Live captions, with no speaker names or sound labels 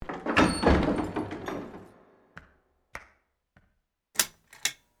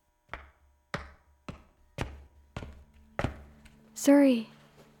Zuri.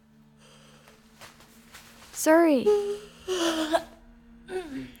 Zuri.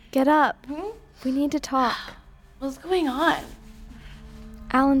 Get up. We need to talk. What's going on?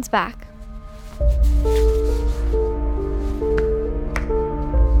 Alan's back.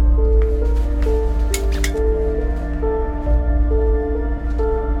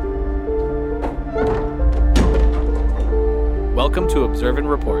 Welcome to Observe and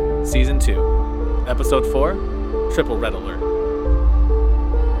Report, Season 2, Episode 4, Triple Red Alert.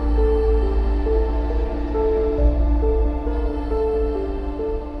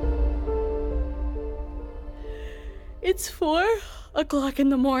 It's 4:00 in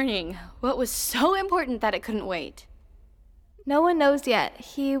the morning. What was so important that it couldn't wait? No one knows yet.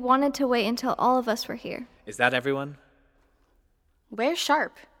 He wanted to wait until all of us were here. Is that everyone? Where's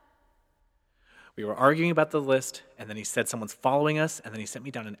Sharp? We were arguing about the list, and then he said someone's following us, and then he sent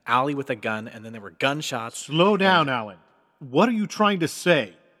me down an alley with a gun, and then there were gunshots. Slow down, Alan. What are you trying to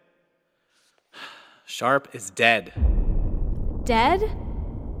say? Sharp is dead. Dead?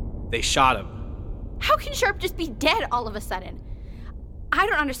 They shot him. How can Sharp just be dead all of a sudden? I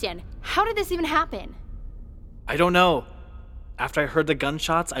don't understand. How did this even happen? I don't know. After I heard the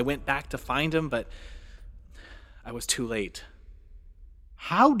gunshots, I went back to find him, but I was too late.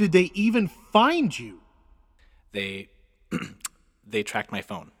 How did they even find you? They tracked my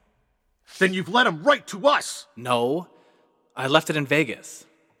phone. Then you've led them right to us. No, I left it in Vegas.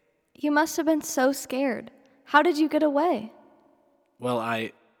 You must have been so scared. How did you get away? Well,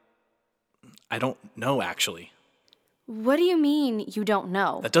 I don't know, actually. What do you mean you don't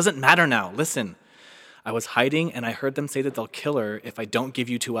know? That doesn't matter now. Listen, I was hiding, and I heard them say that they'll kill her if I don't give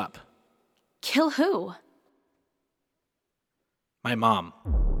you two up. Kill who? My mom.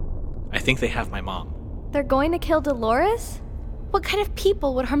 I think they have my mom. They're going to kill Dolores? What kind of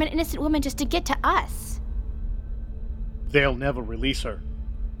people would harm an innocent woman just to get to us? They'll never release her.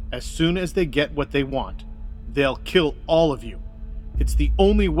 As soon as they get what they want, they'll kill all of you. It's the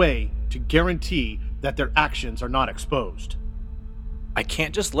only way to guarantee that their actions are not exposed. I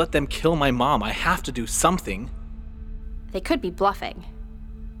can't just let them kill my mom. I have to do something. They could be bluffing.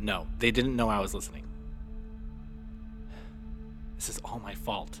 No, they didn't know I was listening. This is all my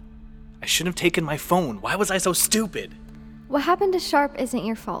fault. I shouldn't have taken my phone. Why was I so stupid? What happened to Sharp isn't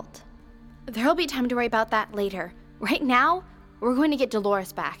your fault. There'll be time to worry about that later. Right now, we're going to get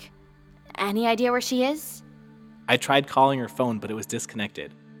Dolores back. Any idea where she is? I tried calling her phone, but it was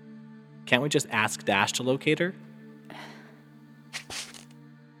disconnected. Can't we just ask Dash to locate her?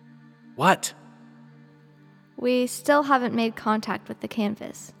 What? We still haven't made contact with the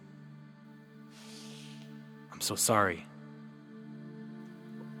canvas. I'm so sorry.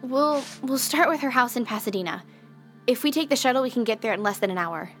 We'll start with her house in Pasadena. If we take the shuttle, we can get there in less than an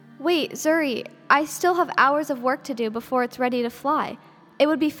hour. Wait, Zuri, I still have hours of work to do before it's ready to fly. It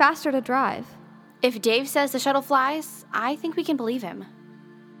would be faster to drive. If Dave says the shuttle flies, I think we can believe him.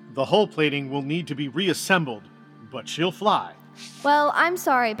 The hull plating will need to be reassembled, but she'll fly. Well, I'm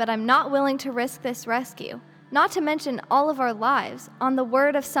sorry, but I'm not willing to risk this rescue. Not to mention all of our lives, on the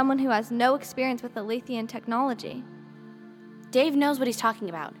word of someone who has no experience with Alethian technology. Dave knows what he's talking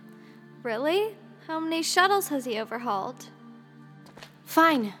about. Really? How many shuttles has he overhauled?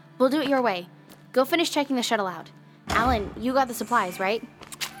 Fine, we'll do it your way. Go finish checking the shuttle out. Alan, you got the supplies, right?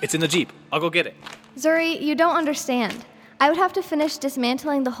 It's in the Jeep. I'll go get it. Zuri, you don't understand. I would have to finish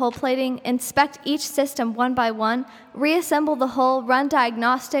dismantling the hull plating, inspect each system one by one, reassemble the hull, run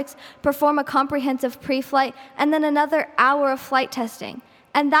diagnostics, perform a comprehensive pre-flight, and then another hour of flight testing.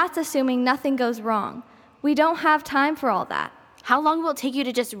 And that's assuming nothing goes wrong. We don't have time for all that. How long will it take you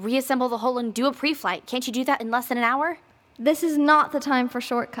to just reassemble the hull and do a pre-flight? Can't you do that in less than an hour? This is not the time for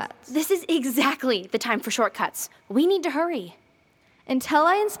shortcuts. This is exactly the time for shortcuts. We need to hurry. Until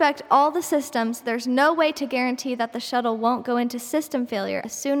I inspect all the systems, there's no way to guarantee that the shuttle won't go into system failure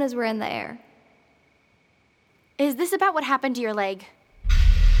as soon as we're in the air. Is this about what happened to your leg?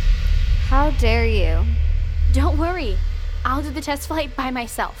 How dare you? Don't worry. I'll do the test flight by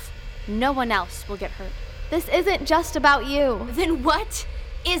myself. No one else will get hurt. This isn't just about you. Then what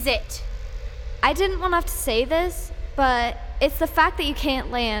is it? I didn't want to have to say this, but it's the fact that you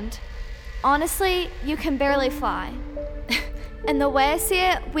can't land. Honestly, you can barely fly. And the way I see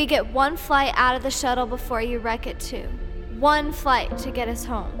it, we get one flight out of the shuttle before you wreck it too. One flight to get us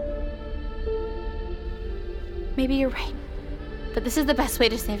home. Maybe you're right. But this is the best way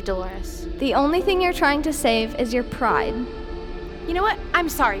to save Dolores. The only thing you're trying to save is your pride. You know what? I'm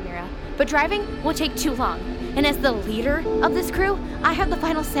sorry, Mira, but driving will take too long. And as the leader of this crew, I have the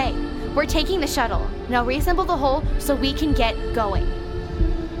final say. We're taking the shuttle. Now reassemble the hull so we can get going.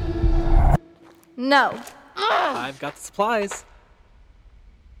 No. I've got the supplies.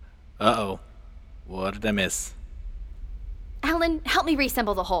 Uh-oh. What did I miss? Alan, help me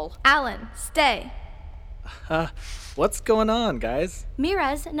reassemble the hole. Alan, stay. What's going on, guys?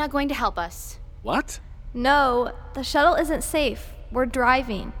 Mira's not going to help us. What? No, the shuttle isn't safe. We're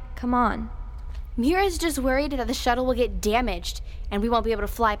driving. Come on. Mira's just worried that the shuttle will get damaged and we won't be able to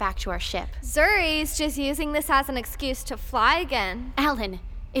fly back to our ship. Zuri's just using this as an excuse to fly again. Alan,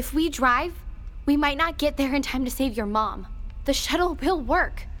 if we drive, we might not get there in time to save your mom. The shuttle will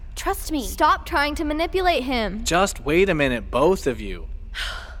work. Trust me. Stop trying to manipulate him. Just wait a minute, both of you.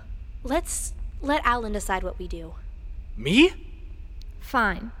 Let's let Alan decide what we do. Me?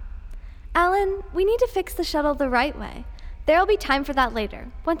 Fine. Alan, we need to fix the shuttle the right way. There'll be time for that later,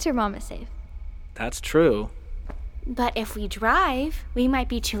 once your mom is safe. That's true. But if we drive, we might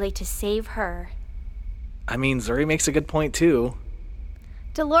be too late to save her. I mean, Zuri makes a good point, too.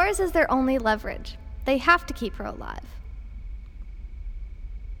 Dolores is their only leverage. They have to keep her alive.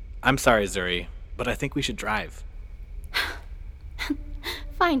 I'm sorry, Zuri, but I think we should drive.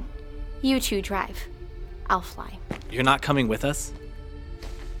 Fine. You two drive. I'll fly. You're not coming with us?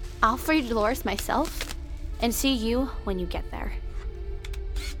 I'll free Dolores myself and see you when you get there.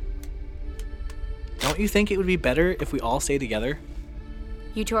 Don't you think it would be better if we all stay together?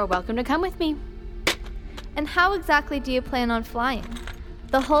 You two are welcome to come with me. And how exactly do you plan on flying?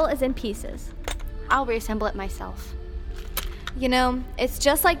 The hull is in pieces. I'll reassemble it myself. You know, it's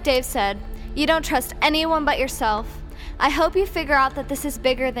just like Dave said. You don't trust anyone but yourself. I hope you figure out that this is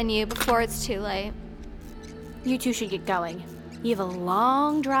bigger than you before it's too late. You two should get going. You have a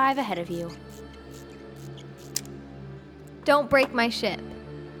long drive ahead of you. Don't break my ship.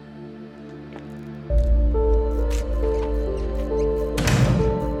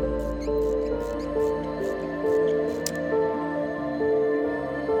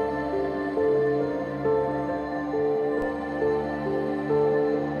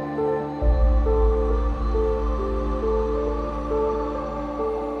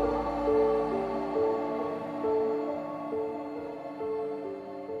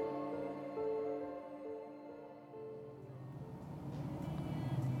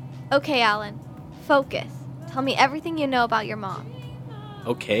 Okay, Alan. Focus. Tell me everything you know about your mom.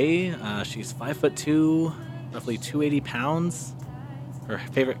 Okay, she's 5'2", roughly 280 pounds. Her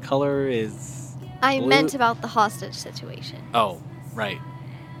favorite color is I blue. meant about the hostage situation. Oh, right.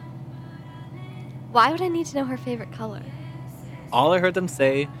 Why would I need to know her favorite color? All I heard them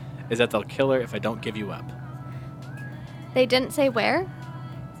say is that they'll kill her if I don't give you up. They didn't say where?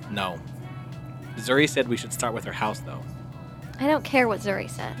 No. Zuri said we should start with her house, though. I don't care what Zuri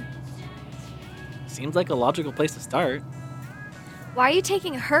said. Seems like a logical place to start. Why are you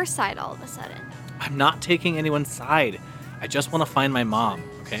taking her side all of a sudden? I'm not taking anyone's side. I just want to find my mom,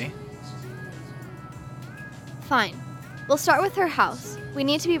 okay? Fine. We'll start with her house. We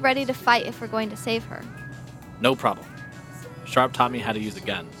need to be ready to fight if we're going to save her. No problem. Sharp taught me how to use a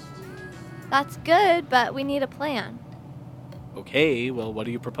gun. That's good, but we need a plan. Okay, well, what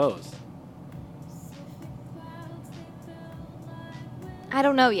do you propose? I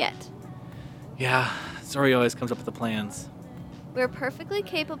don't know yet. Yeah, Zuri always comes up with the plans. We're perfectly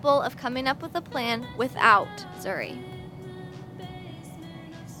capable of coming up with a plan without Zuri.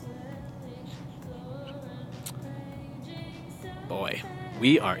 Boy,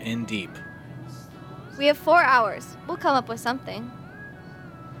 we are in deep. We have 4 hours. We'll come up with something.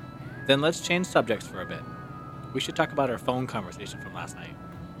 Then let's change subjects for a bit. We should talk about our phone conversation from last night.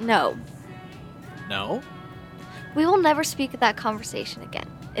 No. No? We will never speak of that conversation again.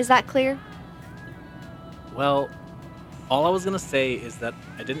 Is that clear? Well, all I was gonna say is that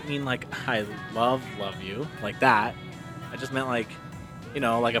I didn't mean like I love you, like that. I just meant like, you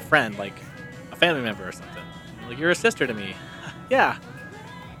know, like a friend, like a family member or something. Like you're a sister to me. Yeah.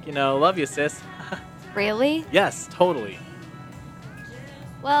 You know, love you, sis. Really? Yes, totally.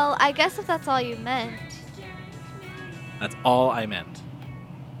 Well, I guess if that's all you meant. That's all I meant.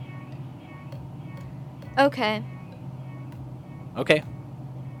 Okay. Okay.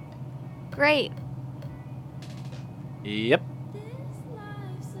 Great. Yep.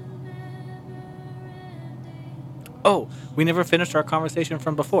 Oh, we never finished our conversation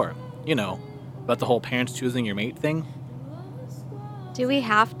from before. You know, about the whole parents choosing your mate thing. Do we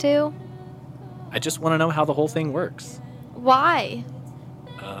have to? I just want to know how the whole thing works. Why?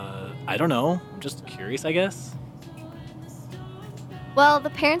 I don't know. I'm just curious, I guess. Well, the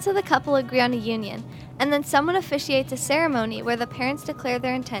parents of the couple agree on a union, and then someone officiates a ceremony where the parents declare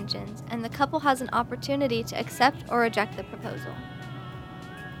their intentions, and the couple has an opportunity to accept or reject the proposal.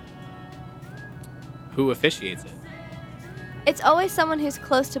 Who officiates it? It's always someone who's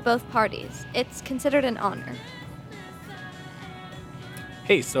close to both parties. It's considered an honor.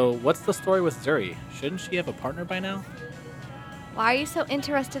 Hey, so what's the story with Zuri? Shouldn't she have a partner by now? Why are you so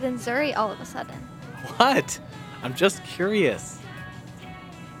interested in Zuri all of a sudden? What? I'm just curious.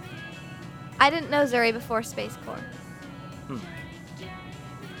 I didn't know Zuri before Space Corps.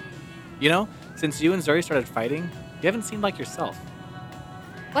 You know, since you and Zuri started fighting, you haven't seemed like yourself.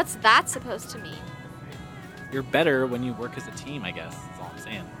 What's that supposed to mean? You're better when you work as a team, I guess. That's all I'm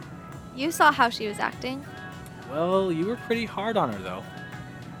saying. You saw how she was acting. Well, you were pretty hard on her, though.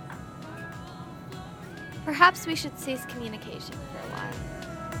 Perhaps we should cease communication for a while.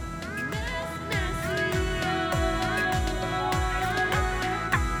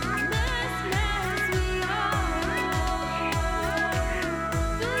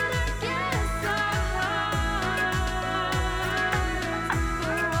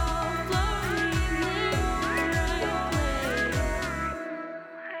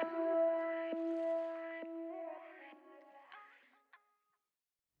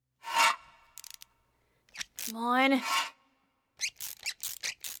 Come on.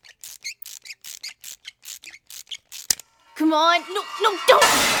 Come on. No, don't.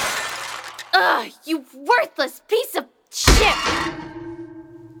 Ugh, you worthless piece of shit.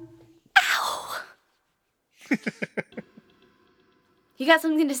 Ow. You got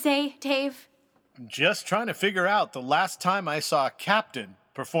something to say, Dave? Just trying to figure out the last time I saw a captain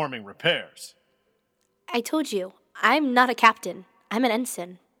performing repairs. I told you, I'm not a captain. I'm an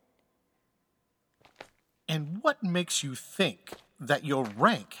ensign. And what makes you think that your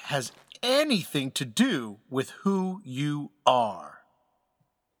rank has anything to do with who you are?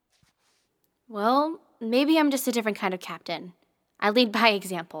 Well, maybe I'm just a different kind of captain. I lead by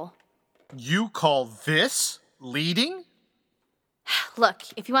example. You call this leading? Look,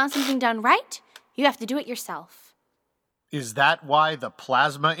 if you want something done right, you have to do it yourself. Is that why the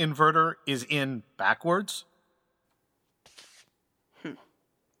plasma inverter is in backwards?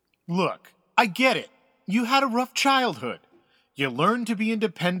 Look, I get it. You had a rough childhood. You learned to be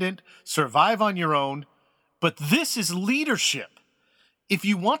independent, survive on your own, but this is leadership. If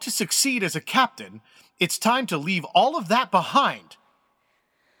you want to succeed as a captain, it's time to leave all of that behind.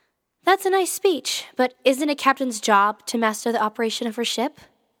 That's a nice speech, but isn't a captain's job to master the operation of her ship?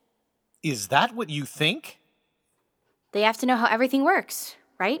 Is that what you think? They have to know how everything works,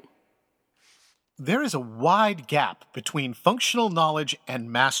 right? There is a wide gap between functional knowledge and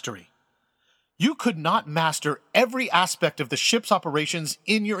mastery. You could not master every aspect of the ship's operations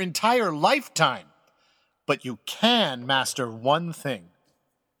in your entire lifetime, but you can master one thing.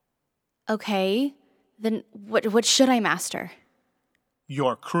 Okay, then what should I master?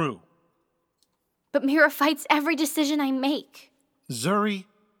 Your crew. But Mira fights every decision I make. Zuri,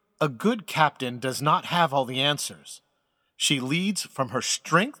 a good captain does not have all the answers. She leads from her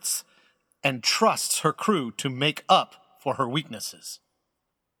strengths and trusts her crew to make up for her weaknesses.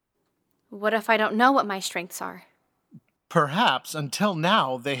 What if I don't know what my strengths are? Perhaps until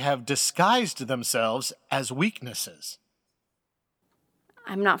now they have disguised themselves as weaknesses.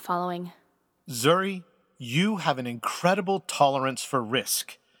 I'm not following. Zuri, you have an incredible tolerance for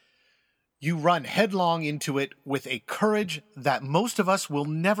risk. You run headlong into it with a courage that most of us will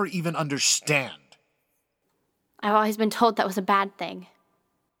never even understand. I've always been told that was a bad thing.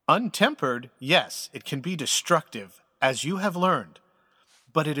 Untempered, yes, it can be destructive, as you have learned.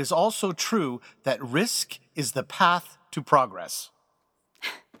 But it is also true that risk is the path to progress.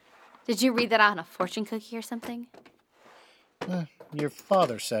 Did you read that on a fortune cookie or something? Your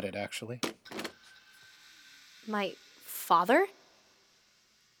father said it, actually. My father?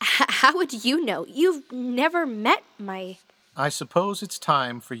 How would you know? You've never met my... I suppose it's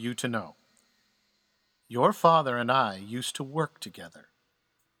time for you to know. Your father and I used to work together.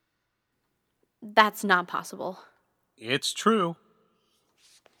 That's not possible. It's true.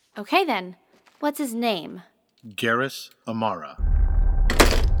 Okay then, what's his name? Garrus Amara.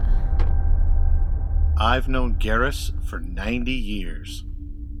 I've known Garrus for 90 years.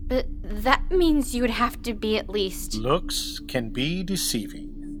 But that means you would have to be at least... Looks can be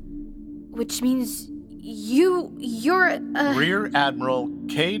deceiving. Which means you're a... Rear Admiral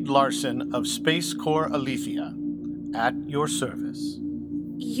Cade Larson of Space Corps Alethea, at your service.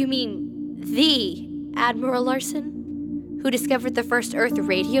 You mean the Admiral Larson? Who discovered the first Earth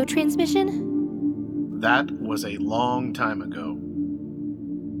radio transmission? That was a long time ago.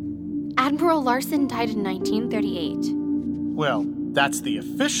 Admiral Larson died in 1938. Well, that's the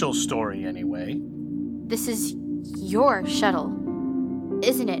official story anyway. This is your shuttle,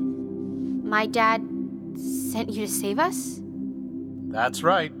 isn't it? My dad sent you to save us? That's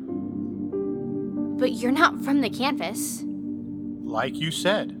right. But you're not from the campus. Like you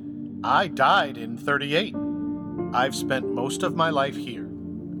said, I died in 38. I've spent most of my life here.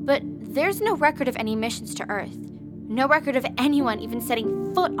 There's no record of any missions to Earth. No record of anyone even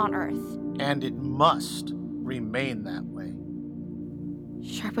setting foot on Earth. And it must remain that way.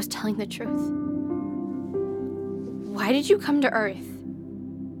 Sharp was telling the truth. Why did you come to Earth?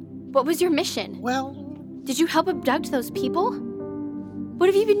 What was your mission? Well, Did you help abduct those people? What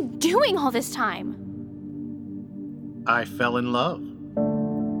have you been doing all this time? I fell in love.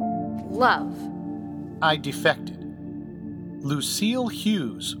 Love. I defected. Lucille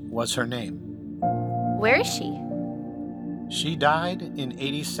Hughes was her name. Where is she? She died in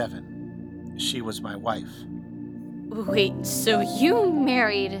 87. She was my wife. Wait, so you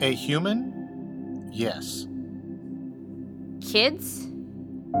married A human? Yes. kids?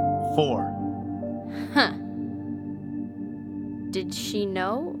 4. Huh. Did she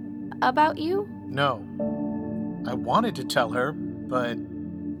know about you? No. I wanted to tell her, but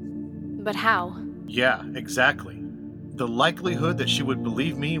But how? yeah, exactly. The likelihood that she would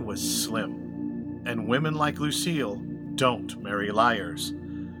believe me was slim. And women like Lucille don't marry liars.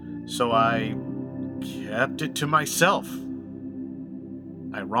 So I kept it to myself.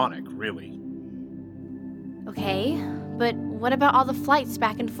 Ironic, really. Okay, but what about all the flights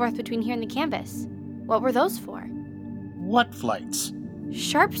back and forth between here and the campus? What were those for? What flights?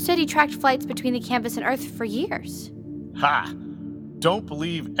 Sharp said he tracked flights between the campus and Earth for years. Ha! Don't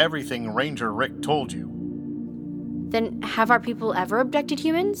believe everything Ranger Rick told you. Then have our people ever abducted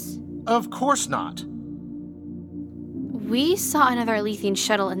humans? Of course not. We saw another Alethian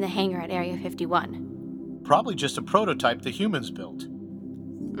shuttle in the hangar at Area 51. Probably just a prototype the humans built.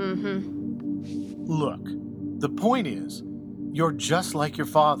 Mm-hmm. Look, the point is, you're just like your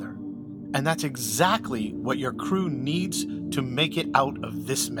father. And that's exactly what your crew needs to make it out of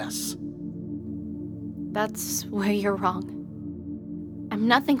this mess. That's where you're wrong. I'm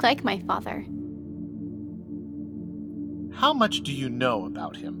nothing like my father. How much do you know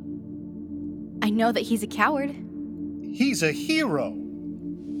about him? I know that he's a coward. He's a hero.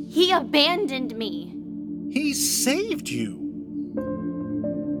 He abandoned me. He saved you.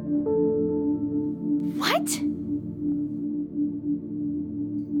 What?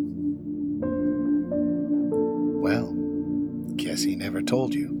 Well, guess he never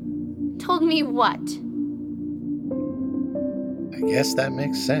told you. Told me what? I guess that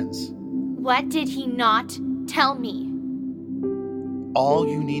makes sense. What did he not tell me? All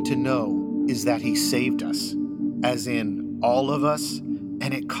you need to know is that he saved us. As in, all of us,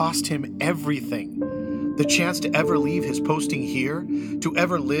 and it cost him everything. The chance to ever leave his posting here, to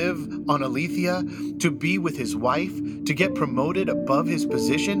ever live on Alethea, to be with his wife, to get promoted above his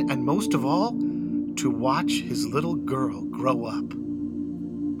position, and most of all, to watch his little girl grow up.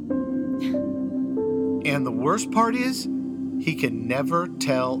 And the worst part is, he can never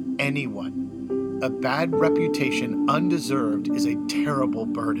tell anyone. A bad reputation undeserved is a terrible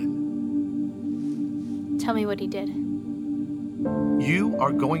burden. Tell me what he did. You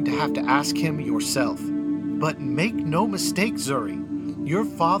are going to have to ask him yourself. But make no mistake, Zuri. Your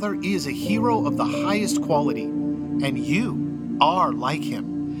father is a hero of the highest quality, and you are like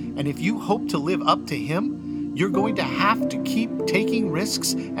him. And if you hope to live up to him, you're going to have to keep taking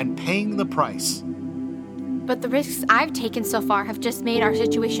risks and paying the price. But the risks I've taken so far have just made our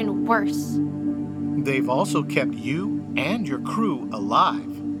situation worse. They've also kept you and your crew alive.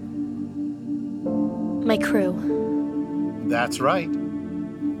 My crew. That's right.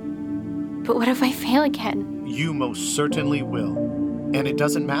 But what if I fail again? You most certainly will. And it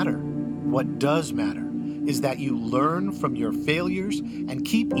doesn't matter. What does matter is that you learn from your failures and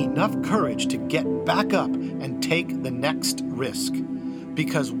keep enough courage to get back up and take the next risk.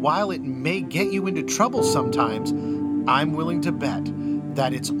 Because while it may get you into trouble sometimes, I'm willing to bet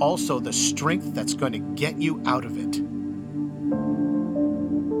that it's also the strength that's going to get you out of it.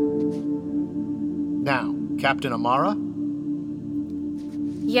 Now, Captain Amara?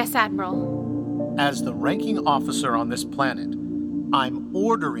 Yes, Admiral. As the ranking officer on this planet, I'm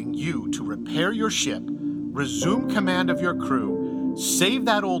ordering you to repair your ship, resume command of your crew, save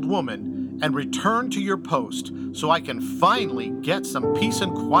that old woman, and return to your post so I can finally get some peace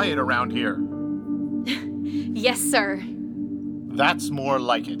and quiet around here. Yes, sir. That's more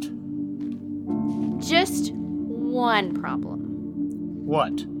like it. Just one problem.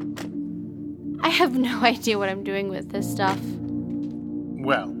 What? I have no idea what I'm doing with this stuff.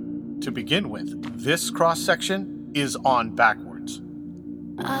 Well, to begin with, this cross-section is on backwards.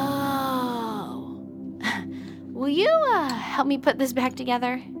 Oh. Will you, help me put this back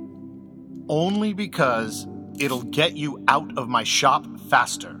together? Only because it'll get you out of my shop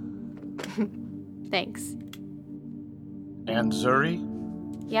faster. Thanks. And Zuri,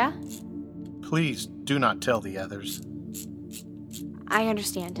 Yeah? please do not tell the others. I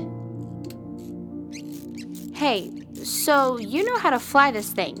understand. Hey, so you know how to fly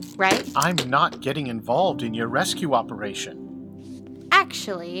this thing, right? I'm not getting involved in your rescue operation.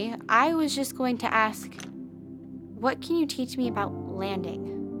 Actually, I was just going to ask, what can you teach me about landing?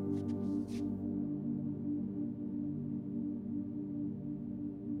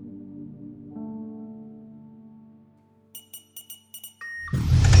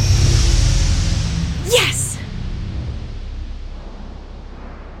 Yes!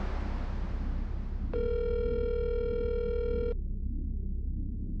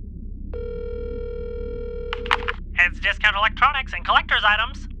 It's Discount Electronics and Collector's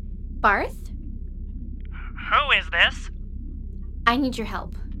Items. Barth? Who is this? I need your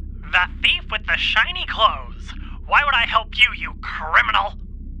help. The thief with the shiny clothes. Why would I help you, you criminal?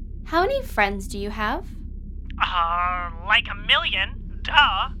 How many friends do you have? Like 1 million.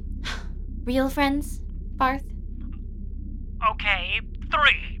 Duh. Real friends, Barth? Okay,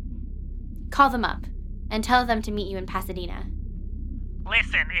 3. Call them up and tell them to meet you in Pasadena.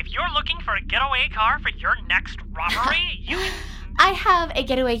 Listen, if you're looking for a getaway car for your next robbery, you can... I have a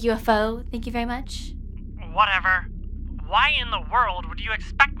getaway UFO, thank you very much. Whatever. Why in the world would you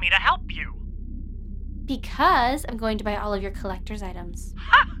expect me to help you? Because I'm going to buy all of your collector's items.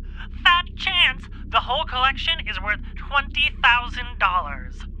 Ha! Fat chance! The whole collection is worth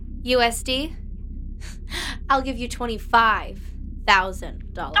 $20,000. USD? I'll give you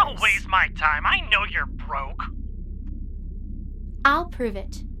 $25,000. Don't waste my time. I know you're broke. I'll prove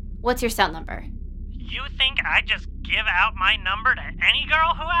it. What's your cell number? You think I just give out my number to any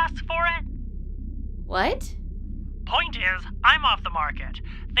girl who asks for it? What? Point is, I'm off the market.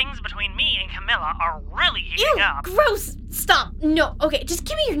 Things between me and Camilla are really heating Ew, up. gross! Stop! No, okay, just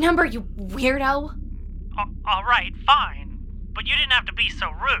give me your number, you weirdo. All right, fine. But you didn't have to be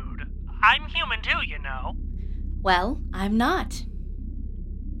so rude. I'm human too, you know. Well, I'm not.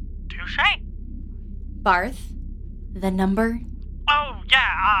 Touché. Barth, the number? Oh,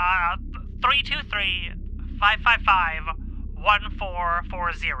 yeah,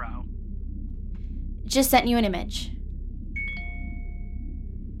 323-555-1440. Just sent you an image.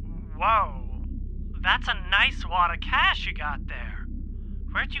 Whoa, that's a nice wad of cash you got there.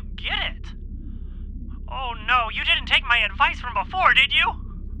 Where'd you get it? Oh no, you didn't take my advice from before, did you?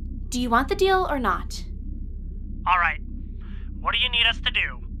 Do you want the deal or not? All right, what do you need us to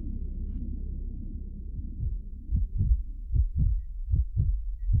do?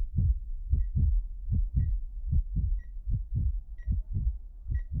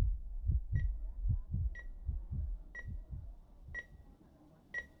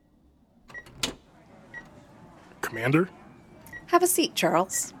 Commander? Have a seat,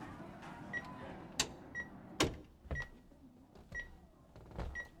 Charles.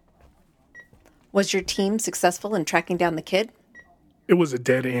 Was your team successful in tracking down the kid? It was a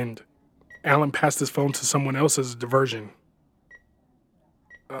dead end. Alan passed his phone to someone else as a diversion.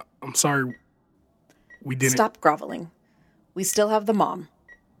 I'm sorry. We didn't... Stop groveling. We still have the mom.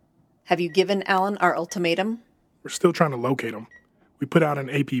 Have you given Alan our ultimatum? We're still trying to locate him. We put out an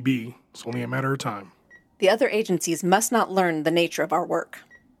APB. It's only a matter of time. The other agencies must not learn the nature of our work.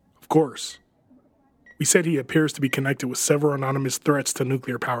 Of course. We said he appears to be connected with several anonymous threats to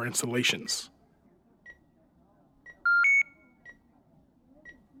nuclear power installations.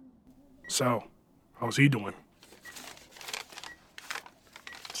 So, how's he doing?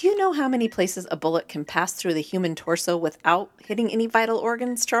 Do you know how many places a bullet can pass through the human torso without hitting any vital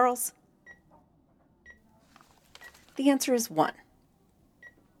organs, Charles? The answer is 1.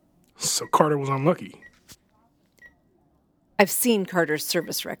 So Carter was unlucky. I've seen Carter's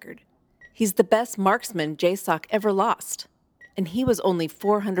service record. He's the best marksman JSOC ever lost, and he was only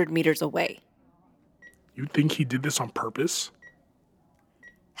 400 meters away. You think he did this on purpose?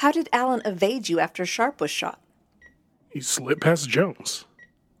 How did Alan evade you after Sharp was shot? He slipped past Jones.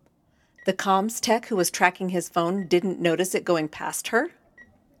 The comms tech who was tracking his phone didn't notice it going past her?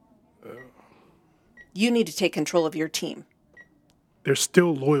 You need to take control of your team. They're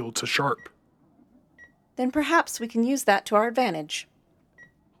still loyal to Sharp. Then perhaps we can use that to our advantage.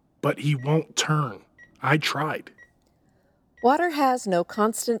 But he won't turn. I tried. Water has no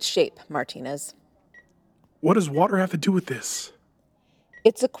constant shape, Martinez. What does water have to do with this?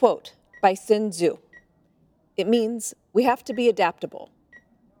 It's a quote by Sun Tzu. It means we have to be adaptable.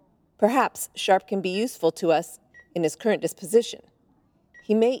 Perhaps Sharp can be useful to us in his current disposition.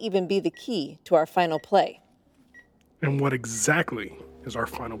 He may even be the key to our final play. And what exactly is our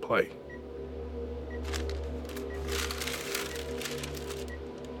final play?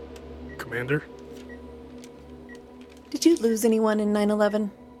 Commander? Did you lose anyone in 9/11?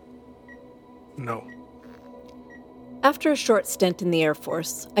 No. After a short stint in the Air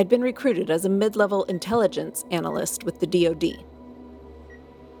Force, I'd been recruited as a mid-level intelligence analyst with the DoD.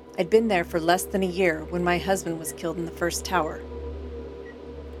 I'd been there for less than a year when my husband was killed in the first tower.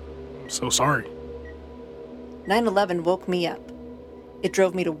 I'm so sorry. 9/11 woke me up. It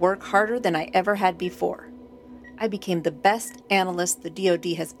drove me to work harder than I ever had before. I became the best analyst the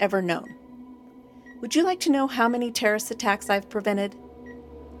DoD has ever known. Would you like to know how many terrorist attacks I've prevented?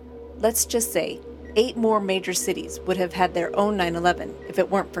 Let's just say 8 more major cities would have had their own 9/11 if it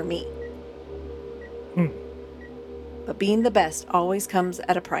weren't for me. But being the best always comes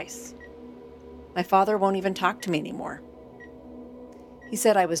at a price. My father won't even talk to me anymore. He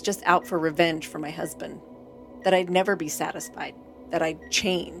said I was just out for revenge for my husband, that I'd never be satisfied, that I'd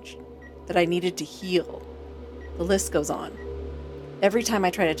changed, that I needed to heal. The list goes on. Every time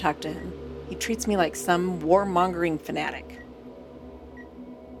I try to talk to him, he treats me like some warmongering fanatic.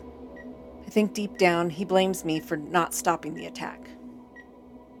 I think deep down he blames me for not stopping the attack.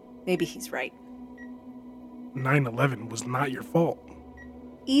 Maybe he's right. 9/11 was not your fault.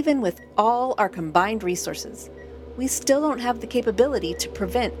 Even with all our combined resources, we still don't have the capability to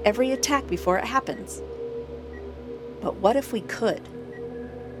prevent every attack before it happens. But what if we could?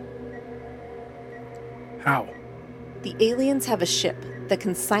 How? The aliens have a ship that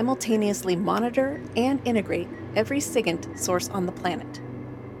can simultaneously monitor and integrate every SIGINT source on the planet.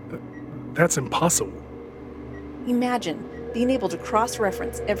 That's impossible. Imagine being able to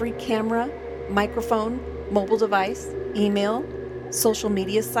cross-reference every camera, microphone, mobile device, email, social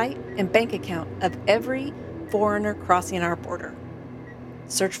media site, and bank account of every foreigner crossing our border.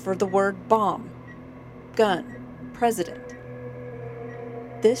 Search for the word bomb, gun, president.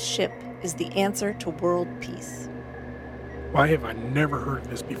 This ship is the answer to world peace. Why have I never heard of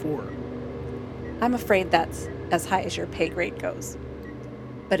this before? I'm afraid that's as high as your pay grade goes.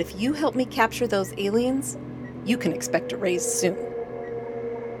 But if you help me capture those aliens, you can expect a raise soon.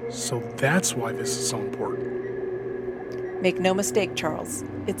 So that's why this is so important. Make no mistake, Charles.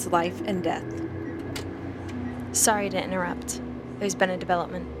 It's life and death. Sorry to interrupt. There's been a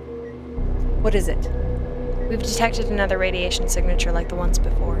development. What is it? We've detected another radiation signature like the ones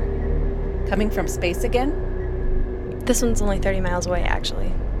before. Coming from space again? This one's only 30 miles away,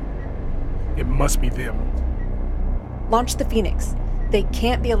 actually. It must be them. Launch the Phoenix. They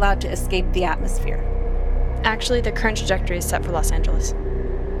can't be allowed to escape the atmosphere. Actually, their current trajectory is set for Los Angeles.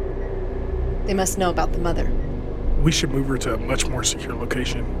 They must know about the mother. We should move her to a much more secure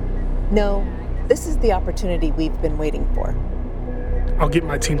location. No, this is the opportunity we've been waiting for. I'll get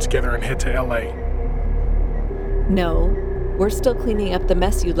my team together and head to LA. No, we're still cleaning up the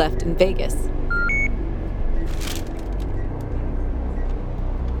mess you left in Vegas.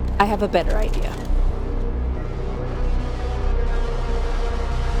 I have a better idea.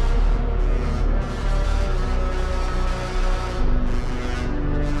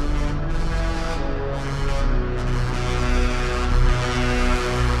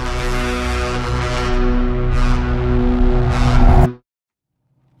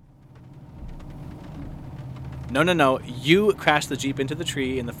 No. You crash the Jeep into the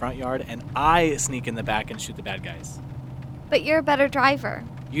tree in the front yard, and I sneak in the back and shoot the bad guys. But you're a better driver.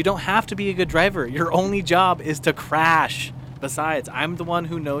 You don't have to be a good driver. Your only job is to crash. Besides, I'm the one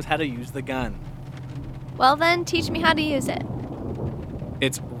who knows how to use the gun. Well then, teach me how to use it.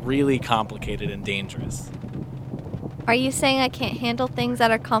 It's really complicated and dangerous. Are you saying I can't handle things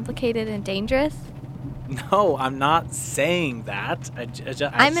that are complicated and dangerous? No, I'm not saying that.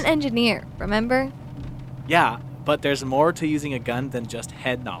 I'm an engineer, remember? Yeah, but there's more to using a gun than just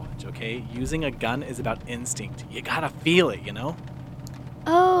head knowledge, okay? Using a gun is about instinct. You gotta feel it, you know?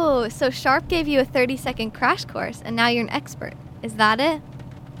 Oh, so Sharp gave you a 30-second crash course, and now you're an expert. Is that it?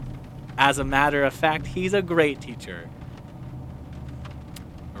 As a matter of fact, he's a great teacher.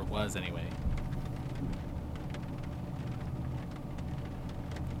 Or was, anyway.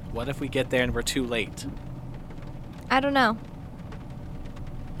 What if we get there and we're too late? I don't know.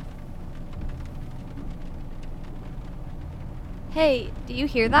 Hey, do you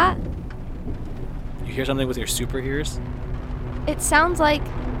hear that? You hear something with your super ears? It sounds like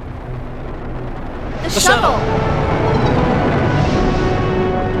the shuttle.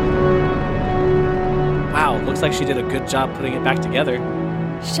 Wow, looks like she did a good job putting it back together.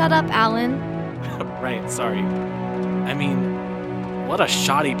 Shut up, Alan. Right, sorry. I mean, what a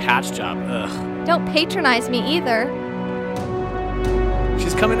shoddy patch job. Ugh. Don't patronize me either.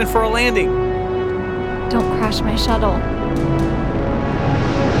 She's coming in for a landing. Don't crash my shuttle.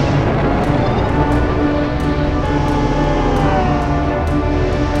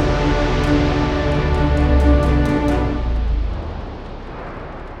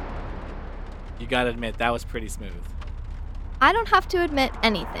 You gotta admit, that was pretty smooth. I don't have to admit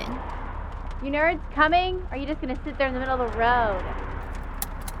anything. You nerds coming? Or are you just gonna sit there in the middle of the road?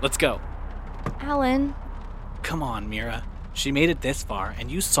 Let's go. Alan, Come on, Mira. She made it this far,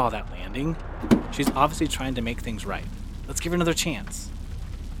 and you saw that landing. She's obviously trying to make things right. Let's give her another chance.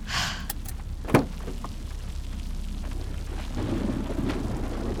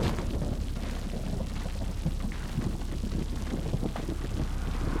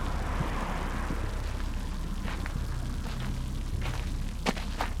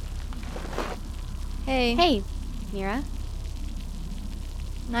 hey. Hey, Mira.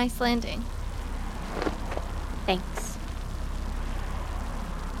 Nice landing. Thanks.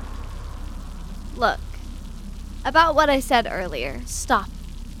 Look, about what I said earlier. Stop.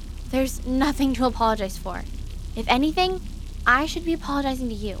 There's nothing to apologize for. If anything, I should be apologizing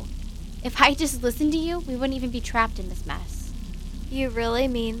to you. If I just listened to you, we wouldn't even be trapped in this mess. You really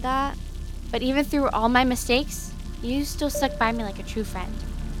mean that? But even through all my mistakes, you still stuck by me like a true friend.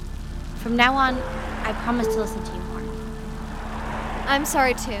 From now on, I promise to listen to you more. I'm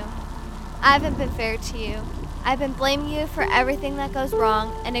sorry too. I haven't been fair to you. I've been blaming you for everything that goes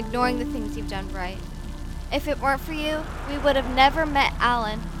wrong and ignoring the things you've done right. If it weren't for you, we would have never met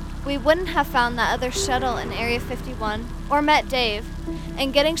Alan. We wouldn't have found that other shuttle in Area 51 or met Dave.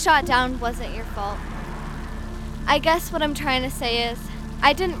 And getting shot down wasn't your fault. I guess what I'm trying to say is,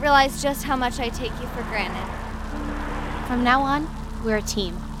 I didn't realize just how much I take you for granted. From now on, we're a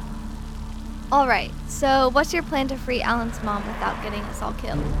team. Alright, so what's your plan to free Alan's mom without getting us all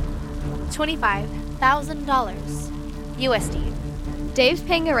killed? $25,000 USD. Dave's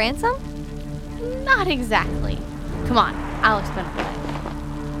paying a ransom? Not exactly. Come on, I'll explain it.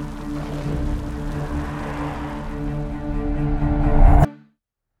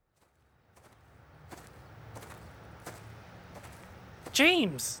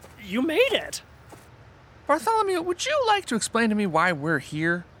 James, you made it! Bartholomew, would you like to explain to me why we're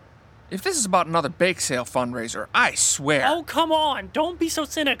here? If this is about another bake sale fundraiser, I swear. Oh, come on! Don't be so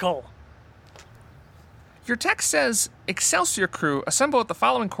cynical! Your text says, Excelsior crew, assemble at the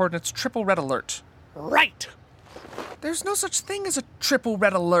following coordinates, triple red alert. Right! There's no such thing as a triple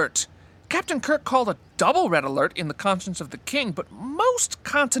red alert. Captain Kirk called a double red alert in The Conscience of the King, but most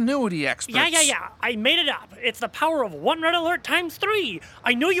continuity experts... Yeah. I made it up. It's the power of one red alert times 3.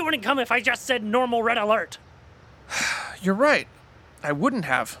 I knew you wouldn't come if I just said normal red alert. You're right. I wouldn't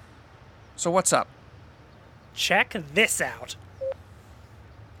have. So what's up? Check this out.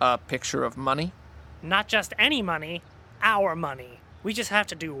 A picture of money? Not just any money, our money. We just have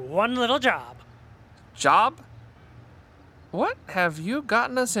to do one little job. Job? What have you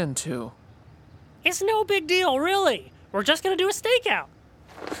gotten us into? It's no big deal, really. We're just gonna do a stakeout.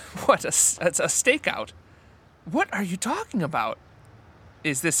 What, it's a stakeout? What are you talking about?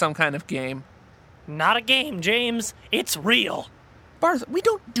 Is this some kind of game? Not a game, James. It's real. Barth, we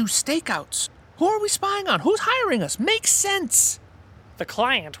don't do stakeouts. Who are we spying on? Who's hiring us? Makes sense. The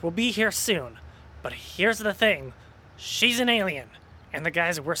client will be here soon. But here's the thing. She's an alien. And the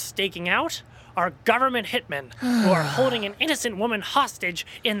guys we're staking out are government hitmen who are holding an innocent woman hostage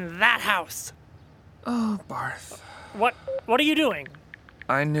in that house. Oh, Barth. What are you doing?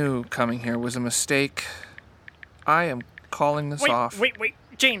 I knew coming here was a mistake. I am calling this off. Wait.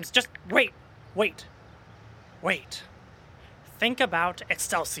 James, just wait. Think about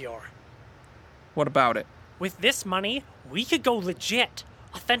Excelsior. What about it? With this money, we could go legit.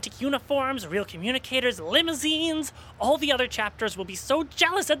 Authentic uniforms, real communicators, limousines. All the other chapters will be so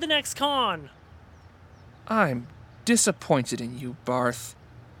jealous at the next con. I'm disappointed in you, Barth.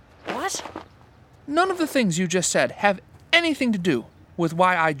 What? None of the things you just said have anything to do with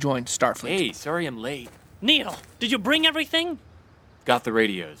why I joined Starfleet. Hey, sorry I'm late. Neil, did you bring everything? Got the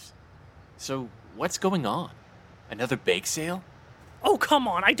radios. So, what's going on? Another bake sale? Oh, come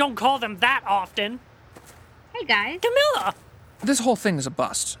on, I don't call them that often. Hey, guys. Camilla! This whole thing is a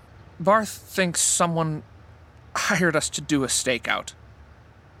bust. Barth thinks someone hired us to do a stakeout.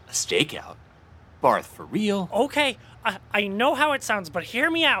 A stakeout? Barth, for real? Okay, I know how it sounds, but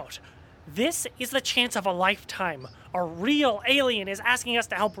hear me out. This is the chance of a lifetime. A real alien is asking us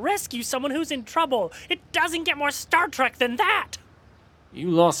to help rescue someone who's in trouble. It doesn't get more Star Trek than that. You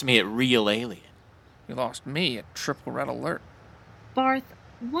lost me at real alien. You lost me at triple red alert. Barth,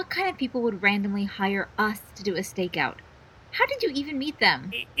 what kind of people would randomly hire us to do a stakeout? How did you even meet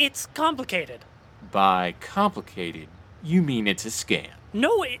them? It's complicated. By complicated, you mean it's a scam.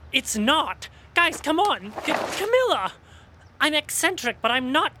 No, it's not. Guys, come on. Camilla! I'm eccentric, but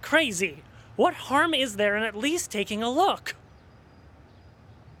I'm not crazy. What harm is there in at least taking a look?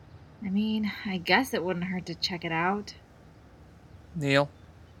 I mean, I guess it wouldn't hurt to check it out. Neil?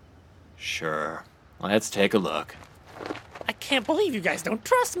 Sure. Let's take a look. can't believe you guys don't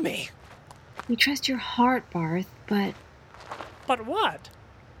trust me. We trust your heart, Barth, but But what?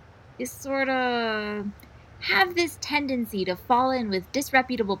 you sort of have this tendency to fall in with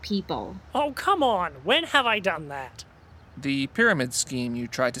disreputable people. Oh, come on. When have I done that? The pyramid scheme you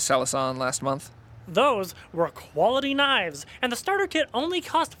tried to sell us on last month? Those were quality knives, and the starter kit only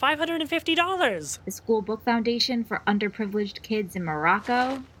cost $550. The School Book Foundation for Underprivileged Kids in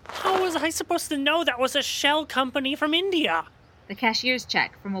Morocco. How was I supposed to know that was a shell company from India? The cashier's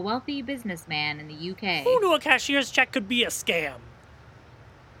check from a wealthy businessman in the UK. Who knew a cashier's check could be a scam?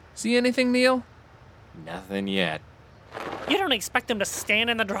 See anything, Neil? Nothing yet. You don't expect them to stand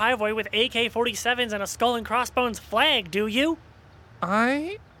in the driveway with AK-47s and a skull and crossbones flag, do you?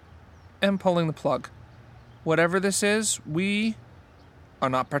 I am pulling the plug. Whatever this is, we are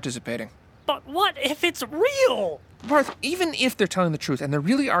not participating. But what if it's real? Barth, even if they're telling the truth and there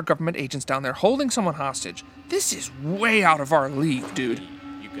really are government agents down there holding someone hostage, this is way out of our league, dude.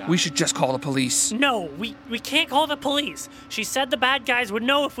 We should just call the police. No, we can't call the police. She said the bad guys would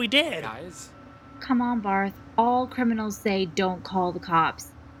know if we did. Guys? Come on, Barth. All criminals say don't call the cops.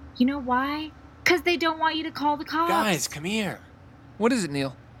 You know why? 'Cause they don't want you to call the cops. Guys, come here. What is it,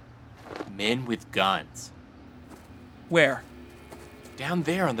 Neil? Men with guns. Where? Down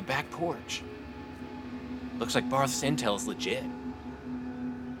there on the back porch. Looks like Barth's intel's legit.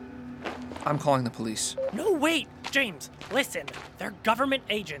 I'm calling the police. No, wait! James, listen. They're government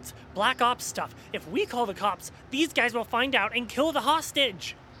agents. Black Ops stuff. If we call the cops, these guys will find out and kill the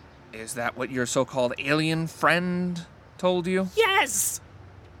hostage. Is that what your so-called alien friend told you? Yes!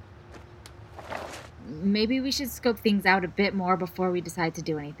 Maybe we should scope things out a bit more before we decide to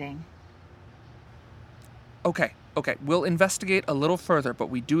do anything. Okay. We'll investigate a little further, but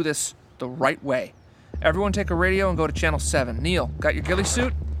we do this the right way. Everyone take a radio and go to Channel 7. Neil, got your ghillie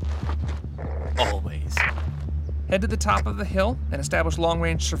suit? Always. Head to the top of the hill and establish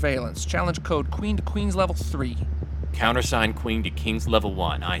long-range surveillance. Challenge code Queen to Queen's Level 3. Countersign Queen to King's Level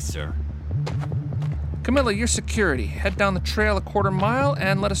 1. Aye, sir. Camilla, you're security. Head down the trail a quarter mile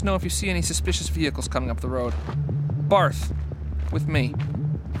and let us know if you see any suspicious vehicles coming up the road. Barth, with me.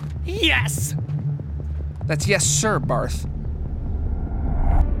 Yes! That's yes, sir, Barth.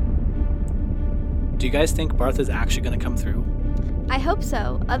 Do you guys think Barth is actually going to come through? I hope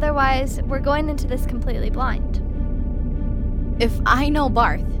so. Otherwise, we're going into this completely blind. If I know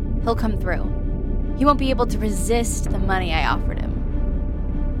Barth, he'll come through. He won't be able to resist the money I offered him.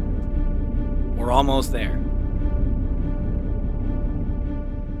 We're almost there.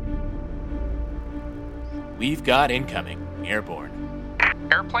 We've got incoming. Airborne.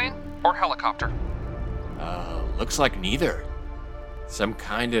 Airplane or helicopter? Looks like neither. Some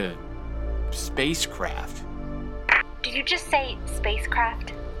kind of spacecraft. Did you just say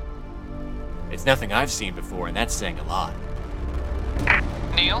spacecraft? It's nothing I've seen before, and that's saying a lot.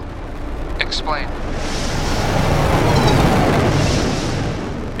 Neil, explain.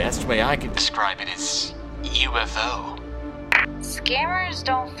 Best way I can describe it is UFO. Scammers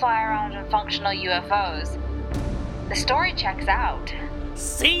don't fly around in functional UFOs. The story checks out.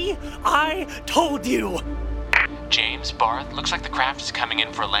 See? I told you! James, Barth, looks like the craft is coming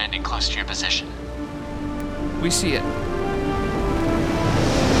in for a landing close to your position. We see it.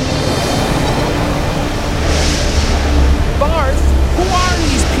 Barth, who are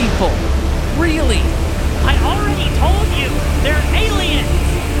these people? Really? I already told you! They're aliens!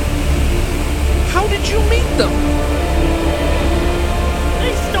 How did you meet them?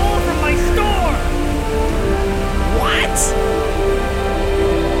 They stole from my store! What?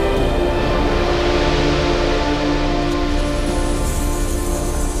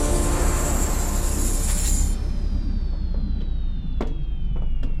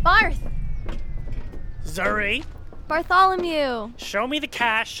 Barth! Zuri, Bartholomew! show me the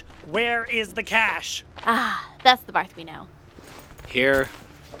cash. Where is the cash? Ah, that's the Barth we know. Here.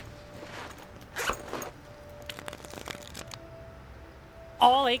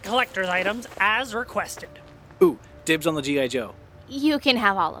 All 8 collector's items as requested. Ooh, dibs on the G.I. Joe. You can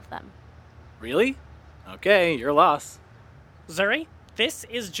have all of them. Really? Okay, your loss. Zuri, this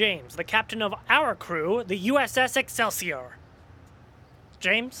is James, the captain of our crew, the USS Excelsior.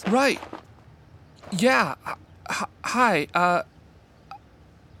 James? Right. Yeah. Hi.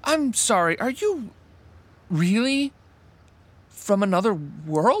 I'm sorry. Are you really from another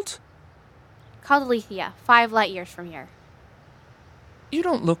world? Called Alethea, 5 light years from here. You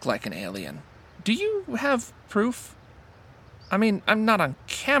don't look like an alien. Do you have proof? I mean, I'm not on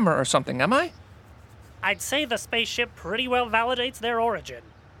camera or something, am I? I'd say the spaceship pretty well validates their origin.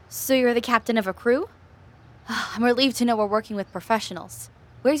 So you're the captain of a crew? I'm relieved to know we're working with professionals.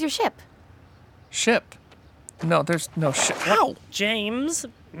 Where's your ship? Ship. No, there's no shit. Ow! James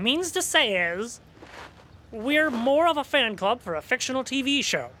means to say is, we're more of a fan club for a fictional TV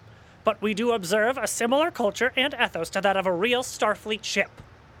show, but we do observe a similar culture and ethos to that of a real Starfleet ship.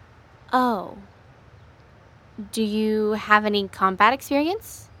 Oh. Do you have any combat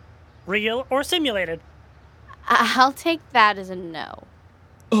experience? Real or simulated? I'll take that as a no.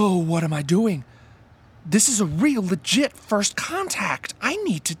 Oh, what am I doing? This is a real, legit first contact. I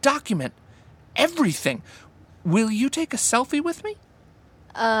need to document everything. Will you take a selfie with me?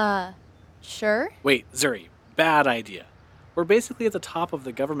 Sure. Wait, Zuri, bad idea. We're basically at the top of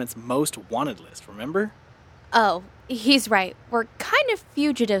the government's most wanted list, remember? Oh, he's right. We're kind of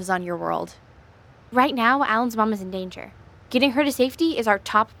fugitives on your world. Right now, Alan's mom is in danger. Getting her to safety is our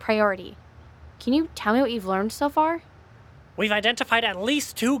top priority. Can you tell me what you've learned so far? We've identified at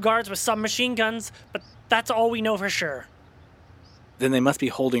least 2 guards with submachine guns, but that's all we know for sure. Then they must be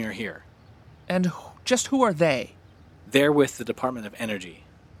holding her here. And just who are they? They're with the Department of Energy.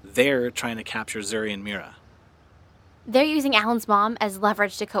 They're trying to capture Zuri and Mira. They're using Alan's mom as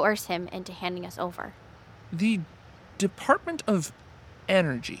leverage to coerce him into handing us over. The Department of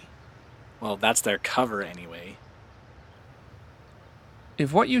Energy. Well, that's their cover anyway.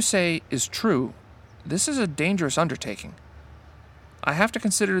 If what you say is true, this is a dangerous undertaking. I have to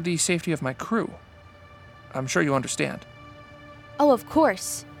consider the safety of my crew. I'm sure you understand. Oh, of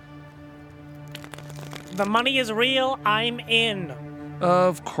course. The money is real, I'm in.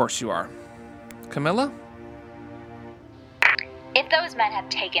 Of course you are. Camilla? If those men have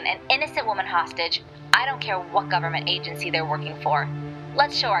taken an innocent woman hostage, I don't care what government agency they're working for.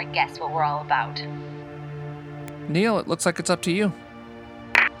 Let's show our guests what we're all about. Neil, it looks like it's up to you.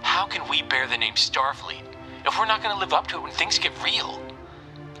 How can we bear the name Starfleet if we're not going to live up to it when things get real?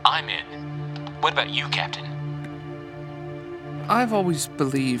 I'm in. What about you, Captain? I've always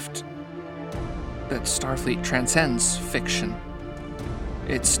believed that Starfleet transcends fiction.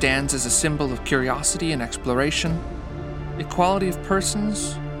 It stands as a symbol of curiosity and exploration, equality of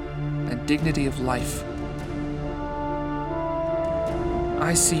persons, and dignity of life.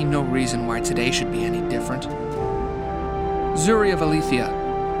 I see no reason why today should be any different. Zuri of Alethea,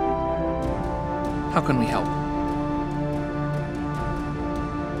 how can we help?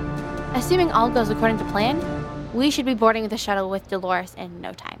 Assuming all goes according to plan, we should be boarding the shuttle with Dolores in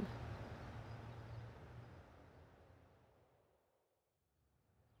no time.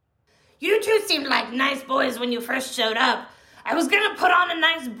 You two seemed like nice boys when you first showed up. I was gonna put on a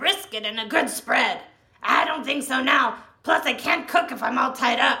nice brisket and a good spread. I don't think so now. Plus, I can't cook if I'm all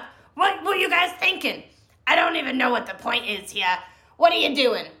tied up. What were you guys thinking? I don't even know what the point is here. What are you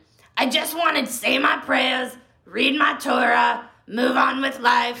doing? I just wanted to say my prayers, read my Torah, move on with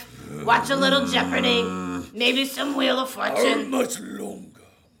life, watch a little Jeopardy, maybe some Wheel of Fortune. How much longer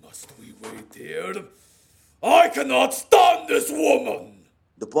must we wait here? I cannot stand this woman!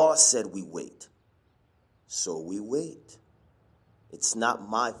 The boss said we wait. So we wait. It's not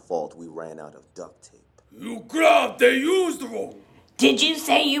my fault we ran out of duct tape. You grabbed the used roll! Did you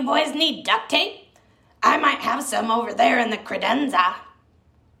say you boys need duct tape? I might have some over there in the credenza.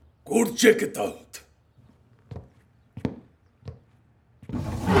 Go check it out.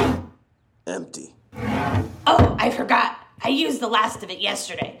 Empty. Oh, I forgot. I used the last of it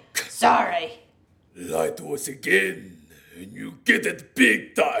yesterday. Sorry. Lie to us again, and you get it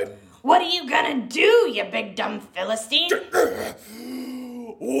big time. What are you gonna do, you big dumb Philistine?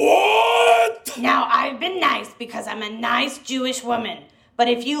 What? Now, I've been nice because I'm a nice Jewish woman. But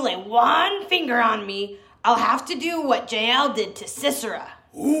if you lay one finger on me, I'll have to do what JL did to Sisera.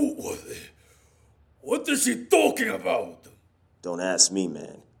 Who was it? What is she talking about? Don't ask me,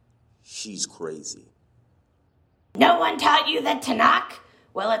 man. She's crazy. No one taught you the Tanakh?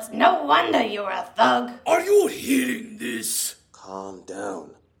 Well, it's no wonder you're a thug. Are you hearing this? Calm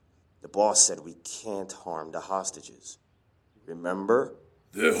down. The boss said we can't harm the hostages. Remember?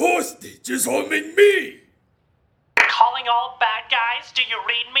 The hostage is harming me! Calling all bad guys, do you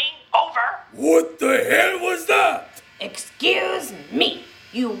read me? Over. What the hell was that? Excuse me.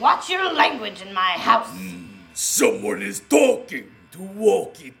 You watch your language in my house. Someone is talking to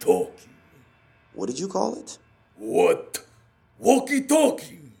walkie-talkie. What did you call it? What?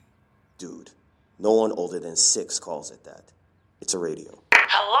 Walkie-talkie? Dude, no one older than 6 calls it that. It's a radio.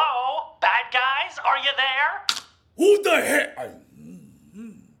 Hello? Bad guys, are you there? Who the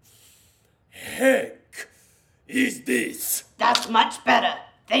heck is this? That's much better.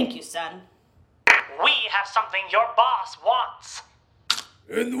 Thank you, son. We have something your boss wants.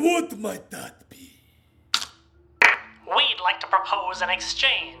 And what might that be? We'd like to propose an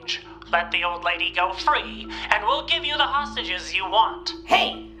exchange. Let the old lady go free, and we'll give you the hostages you want.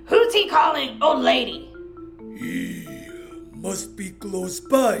 Hey, who's he calling old lady? must be close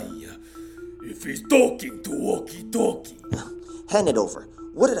by. If he's talking to walkie-talkie. Hand it over.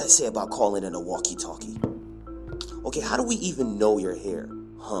 What did I say about calling in a walkie-talkie? Okay, how do we even know you're here?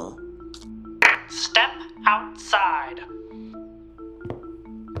 Huh? Step outside.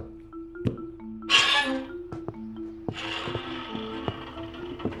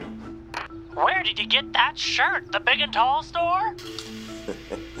 Where did you get that shirt? The Big and Tall store?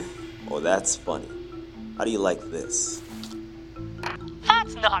 Oh, that's funny. How do you like this?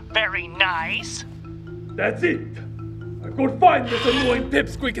 That's not very nice. That's it. I go find this annoying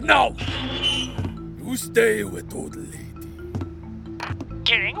pipsqueak now. You stay with old lady.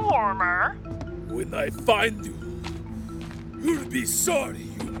 Getting warmer. When I find you, you'll be sorry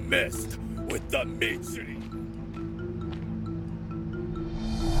you messed with the matron.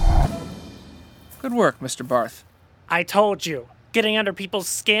 Good work, Mr. Barth. I told you, getting under people's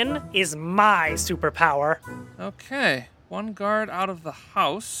skin is my superpower. Okay, one guard out of the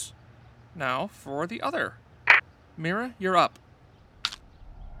house. Now for the other. Mira, you're up.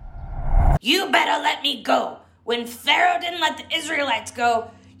 You better let me go. When Pharaoh didn't let the Israelites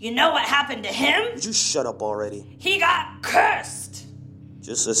go, you know what happened to him? Would you shut up already? He got cursed.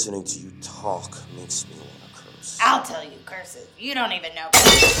 Just listening to you talk makes me want to curse. I'll tell you curses. You don't even know.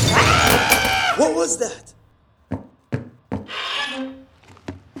 What was that?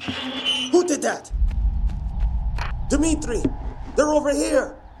 Who did that? Dimitri, they're over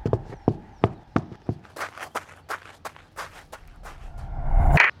here.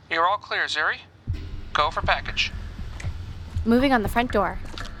 You're all clear, Zuri. Go for package. Moving on the front door.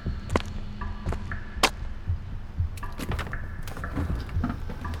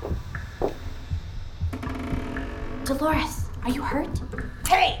 Dolores, are you hurt?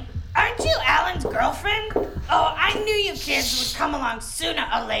 Hey, aren't you Alan's girlfriend? Oh, I knew you kids would come along sooner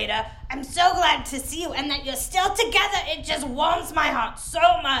or later. I'm so glad to see you and that you're still together. It just warms my heart so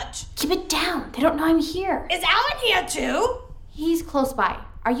much. Keep it down. They don't know I'm here. Is Alan here too? He's close by.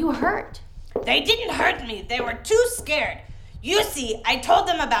 Are you hurt? They didn't hurt me. They were too scared. You see, I told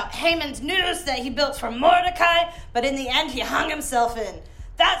them about Haman's noose that he built for Mordecai, but in the end he hung himself in.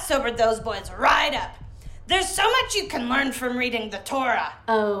 That sobered those boys right up. There's so much you can learn from reading the Torah.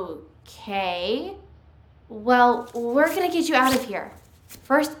 Okay. Well, we're gonna get you out of here.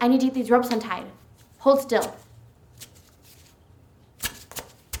 First, I need to get these ropes untied. Hold still.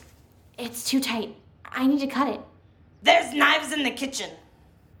 It's too tight. I need to cut it. There's knives in the kitchen.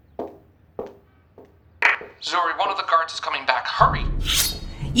 Zuri, one of the guards is coming back. Hurry!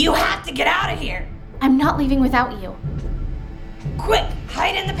 You have to get out of here. I'm not leaving without you. Quick,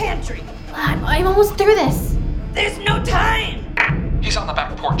 hide in the pantry. I'm almost through this. There's no time. He's on the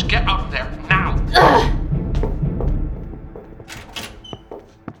back porch. Get out of there, now! Ugh.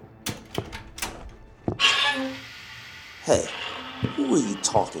 Hey, who were you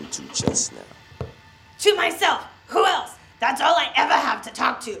talking to just now? To myself. Who else? That's all I ever have to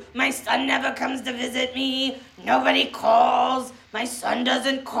talk to. My son never comes to visit me. Nobody calls. My son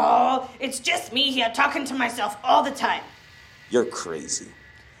doesn't call. It's just me here talking to myself all the time. You're crazy.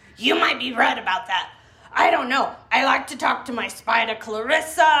 You might be right about that. I don't know. I like to talk to my spider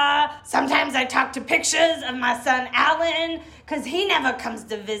Clarissa. Sometimes I talk to pictures of my son Alan, because he never comes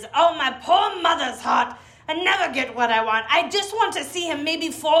to visit. Oh, my poor mother's heart. I never get what I want. I just want to see him maybe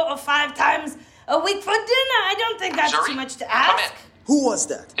 4 or 5 times a week for dinner. I don't think that's Zuri, too much to ask. Come in. Who was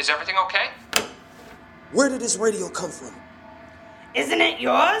that? Is everything okay? Where did this radio come from? Isn't it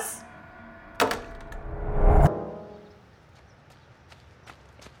yours?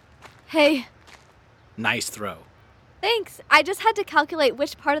 Hey, Nice throw. thanks. I just had to calculate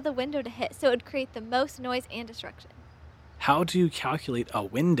which part of the window to hit so it would create the most noise and destruction. How do you calculate a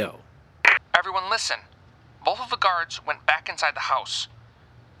window? Everyone listen. Both of the guards went back inside the house.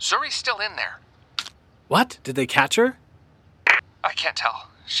 Zuri's still in there. What? Did they catch her? I can't tell.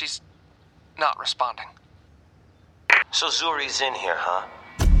 She's not responding. So Zuri's in here, huh?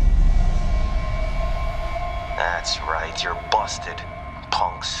 That's right, you're busted,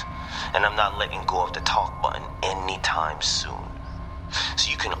 punks. And I'm not letting go of the talk button anytime soon. So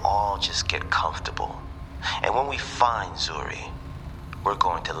you can all just get comfortable. And when we find Zuri, we're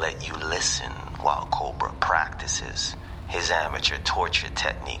going to let you listen while Cobra practices his amateur torture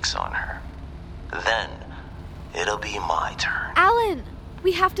techniques on her. Then, it'll be my turn. Alan,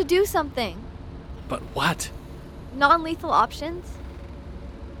 we have to do something. But what? Non-lethal options?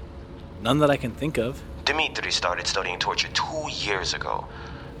 None that I can think of. Dimitri started studying torture 2 years ago.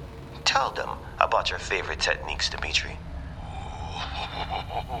 Tell them about your favorite techniques, Dimitri.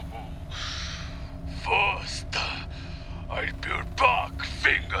 First, I peel back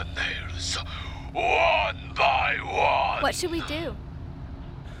fingernails, one by one. What should we do?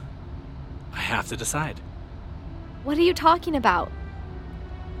 I have to decide. What are you talking about?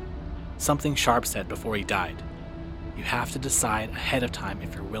 Something Sharp said before he died. You have to decide ahead of time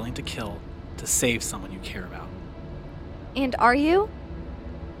if you're willing to kill to save someone you care about. And are you?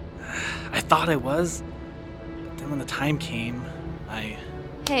 I thought I was, but then when the time came,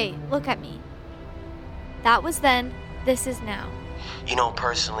 Hey, look at me. That was then, this is now. You know,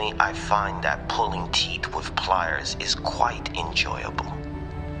 personally, I find that pulling teeth with pliers is quite enjoyable.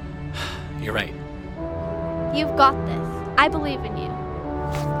 You're right. You've got this. I believe in you.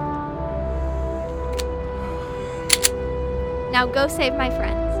 Now go save my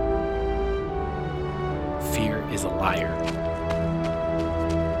friends. Fear is a liar.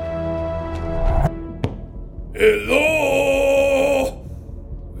 Hello!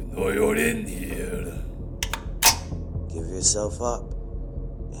 We know you're in here. Give yourself up,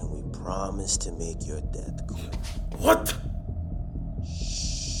 and we promise to make your death quick. What?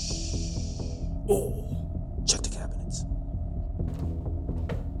 Oh. Check the cabinets.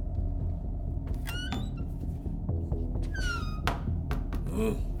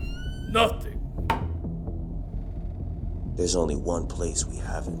 Nothing. There's only one place we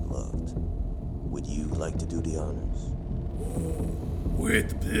haven't looked. Would you like to do the honors?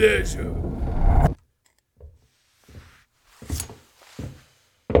 With pleasure.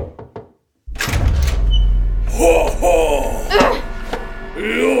 Ho ho!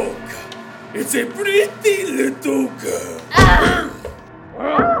 Look, it's a pretty little girl.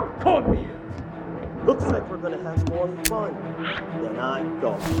 Come here. Looks like we're gonna have more fun than I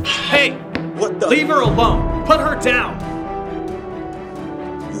thought. Hey! What the? Leave her alone! Put her down!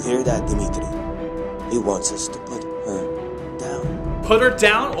 You hear that, Dimitri? He wants us to put her down. Put her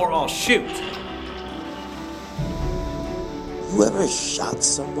down or I'll shoot. You ever shot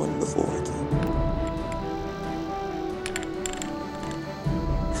someone before, kid?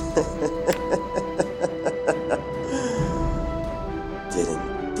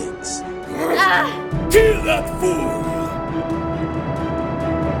 Didn't think so. Kill that fool!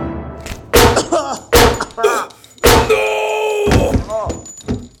 No!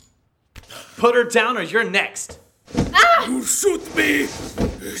 Put her down or you're next. You shoot me,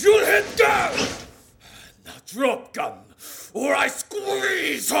 you'll hit down! Now drop gun, or I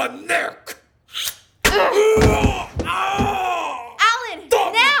squeeze her neck! Alan, now!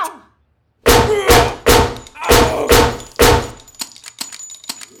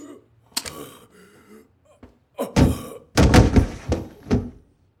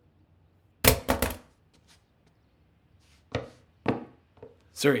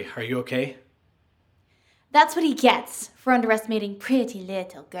 Zuri, are you okay? That's what he gets for underestimating pretty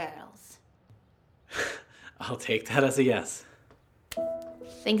little girls. I'll take that as a yes.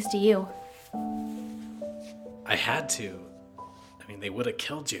 Thanks to you. I had to. I mean, they would have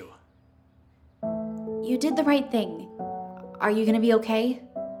killed you. You did the right thing. Are you gonna be okay?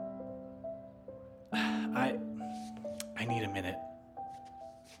 I need a minute.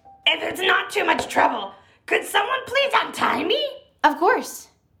 If it's not too much trouble, could someone please untie me? Of course.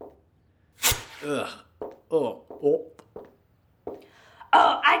 Ugh. Oh.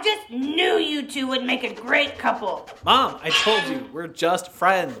 Oh, I just knew you two would make a great couple. Mom, I told you, we're just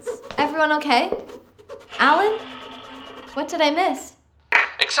friends. Everyone okay? Alan? What did I miss?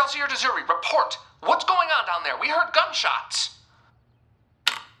 Excelsior to Zuri, report! What's going on down there? We heard gunshots!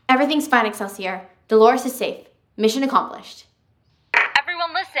 Everything's fine, Excelsior. Dolores is safe. Mission accomplished.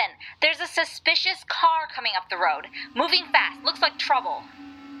 Everyone listen. There's a suspicious car coming up the road. Moving fast. Looks like trouble.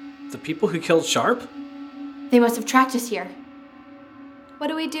 The people who killed Sharp? They must have tracked us here. What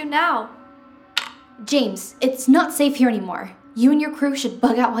do we do now? James, it's not safe here anymore. You and your crew should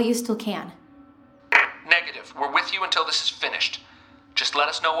bug out while you still can. Negative. We're with you until this is finished. Just let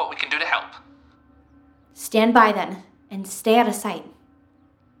us know what we can do to help. Stand by then, and stay out of sight.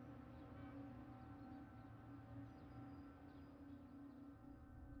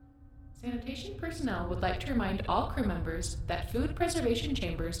 Sanitation personnel would like to remind all crew members that food preservation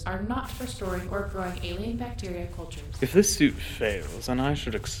chambers are not for storing or growing alien bacteria cultures. If this suit fails and I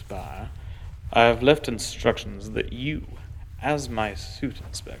should expire, I have left instructions that you, as my suit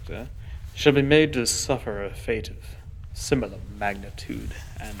inspector, shall be made to suffer a fate of similar magnitude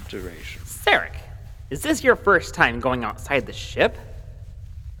and duration. Sarek, is this your first time going outside the ship?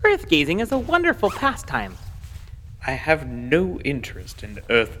 Earth-gazing is a wonderful pastime. I have no interest in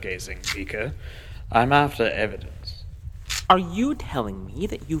earth-gazing, Mika. I'm after evidence. Are you telling me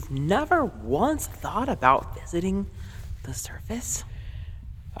that you've never once thought about visiting the surface?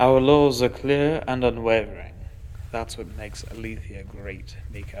 Our laws are clear and unwavering. That's what makes Alethea great,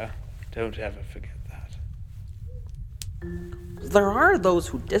 Mika. Don't ever forget that. There are those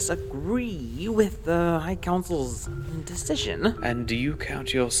who disagree with the High Council's decision. And do you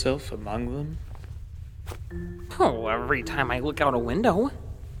count yourself among them? Oh, every time I look out a window.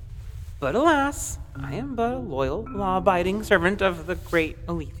 But alas, I am but a loyal, law-abiding servant of the great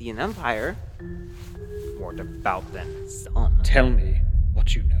Alethian Empire. More devout than some. Tell me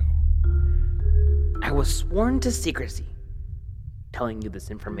what you know. I was sworn to secrecy. Telling you this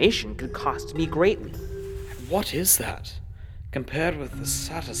information could cost me greatly. And what is that, compared with the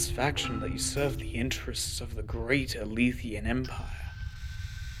satisfaction that you serve the interests of the great Alethian Empire?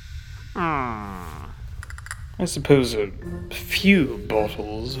 I suppose a few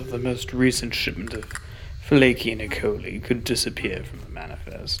bottles of the most recent shipment of flaky Nicoli could disappear from the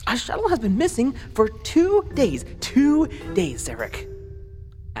manifest. A shuttle has been missing for 2 days. 2 days, Zarek.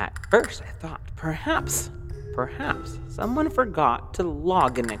 At first, I thought perhaps someone forgot to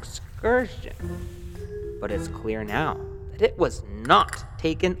log an excursion. But it's clear now that it was not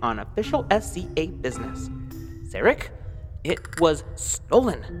taken on official SCA business. Zarek, it was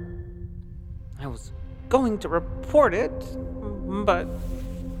stolen. I was going to report it, but...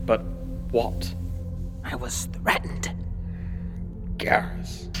 But what? I was threatened.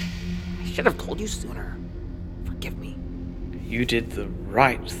 Garrus. I should have told you sooner. Forgive me. You did the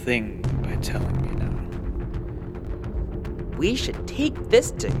right thing by telling me now. We should take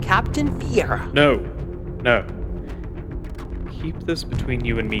this to Captain Fiera. No. Keep this between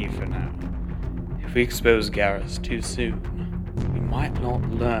you and me for now. If we expose Garrus too soon, we might not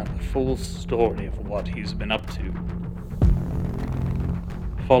learn the full story of what he's been up to.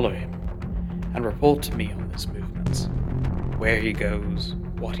 Follow him, and report to me on his movements. Where he goes,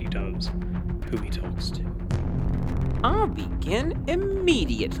 what he does, who he talks to. I'll begin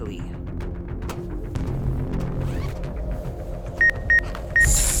immediately.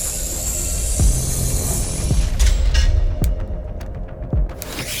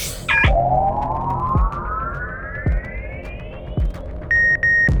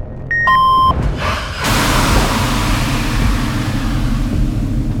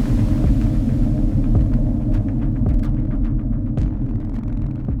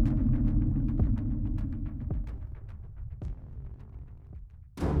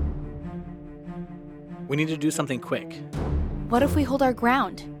 We need to do something quick. What if we hold our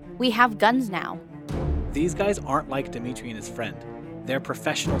ground? We have guns now. These guys aren't like Dimitri and his friend. They're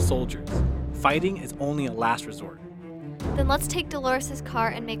professional soldiers. Fighting is only a last resort. Then let's take Dolores' car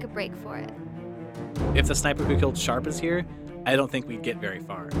and make a break for it. If the sniper who killed Sharp is here, I don't think we'd get very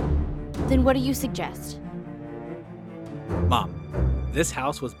far. Then what do you suggest? Mom, this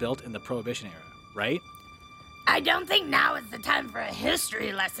house was built in the Prohibition era, right? I don't think now is the time for a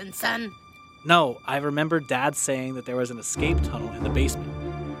history lesson, son. No, I remember Dad saying that there was an escape tunnel in the basement.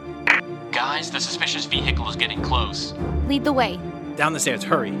 Guys, the suspicious vehicle is getting close. Lead the way. Down the stairs,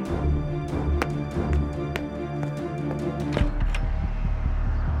 hurry.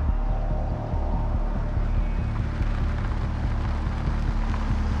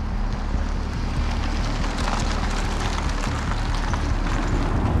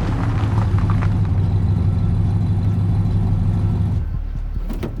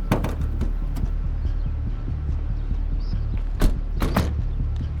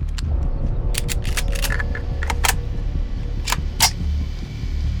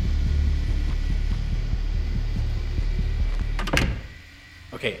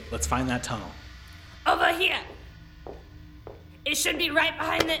 Okay, let's find that tunnel. Over here. It should be right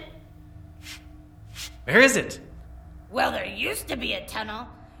behind the... Where is it? Well, there used to be a tunnel.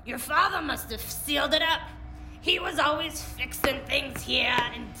 Your father must have sealed it up. He was always fixing things here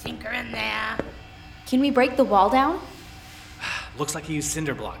and tinkering there. Can we break the wall down? Looks like he used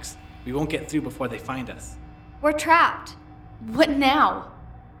cinder blocks. We won't get through before they find us. We're trapped. What now?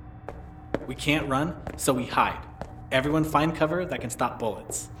 We can't run, so we hide. Everyone find cover that can stop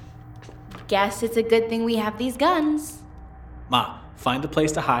bullets. Guess it's a good thing we have these guns. Ma, find a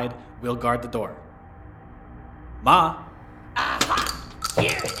place to hide. We'll guard the door. Ma? Aha!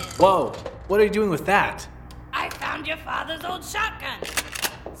 Here it is. Whoa! What are you doing with that? I found your father's old shotgun.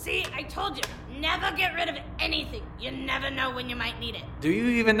 See, I told you, never get rid of anything. You never know when you might need it. Do you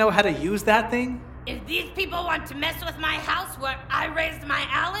even know how to use that thing? If these people want to mess with my house where I raised my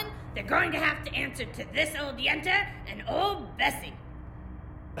Alan, they're going to have to answer to this old Yenta and old Bessie.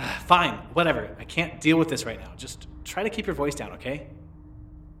 Fine, whatever. I can't deal with this right now. Just try to keep your voice down, okay?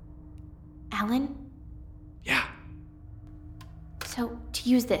 Alan? Yeah. So, to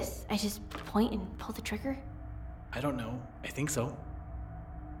use this, I just point and pull the trigger? I don't know. I think so.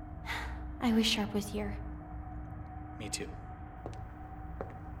 I wish Sharp was here. Me too.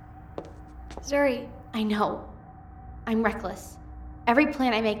 Zuri. I know. I'm reckless. Every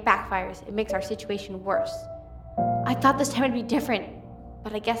plan I make backfires. It makes our situation worse. I thought this time would be different,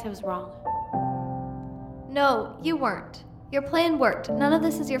 but I guess I was wrong. No, you weren't. Your plan worked. None of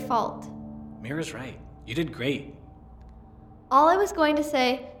this is your fault. Mira's right. You did great. All I was going to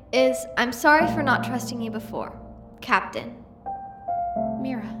say is, I'm sorry for not trusting you before, Captain.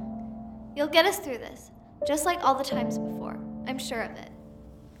 Mira. You'll get us through this, just like all the times before. I'm sure of it.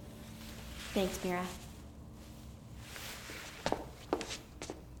 Thanks, Mira.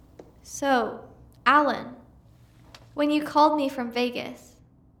 So, Alan, when you called me from Vegas,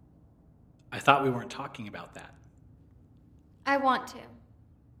 I thought we weren't talking about that. I want to.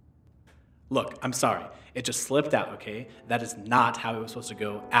 Look, I'm sorry. It just slipped out, okay? That is not how it was supposed to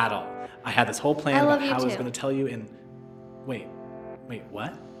go at all. I had this whole plan about how I was going to tell you and... Wait,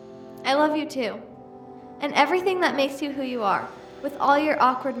 what? I love you too. And everything that makes you who you are, with all your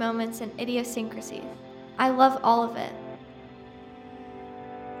awkward moments and idiosyncrasies. I love all of it.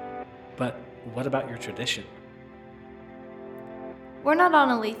 But what about your tradition? We're not on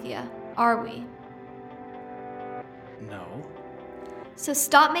Alethea, are we? No. So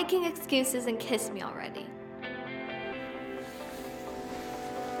stop making excuses and kiss me already.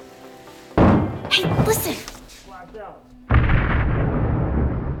 Hey, listen!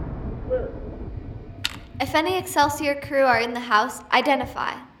 Clear. If any Excelsior crew are in the house,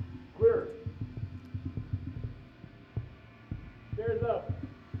 identify. Clear. Stairs up.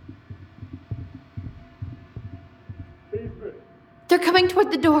 Basement. They're coming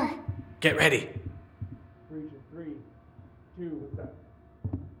toward the door. Get ready. Breach in 3, 2, what's that?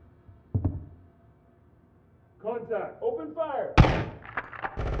 Contact. Open fire.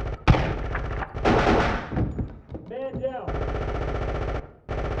 Man down.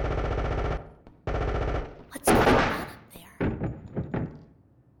 What's going on up there?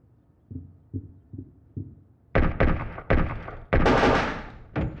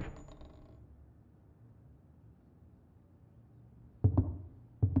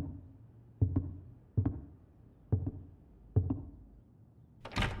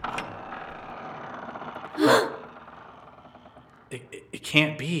 It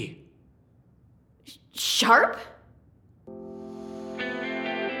can't be. Sharp?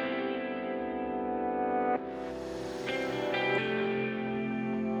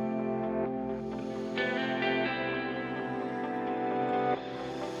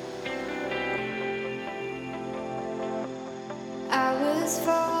 I was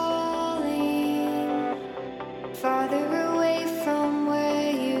falling farther away from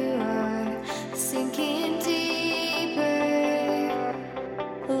where you are, sinking deeper,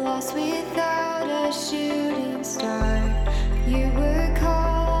 lost without a shooting star. You were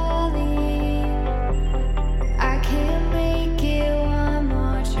calling, I can't make it one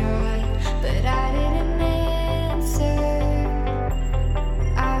more try, but I didn't answer.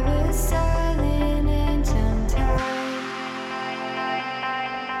 I was silent and tongue-tied.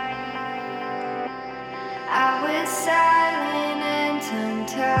 I was silent and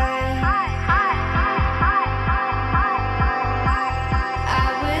tongue-tied. I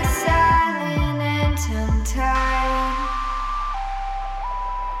was silent and tongue-tied.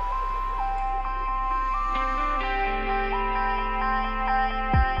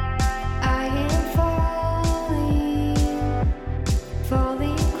 I am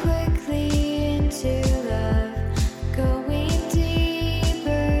falling quickly into love, going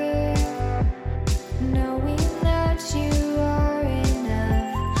deeper, knowing that you are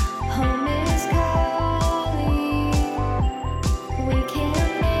enough. Home is calling. We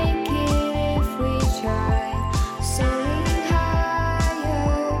can't make it if we try. Soaring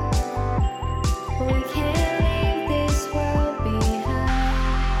higher. We can't leave this world behind.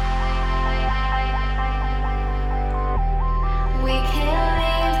 We can't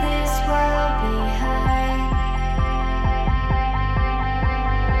leave this world behind.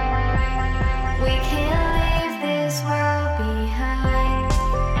 We can't leave this world behind.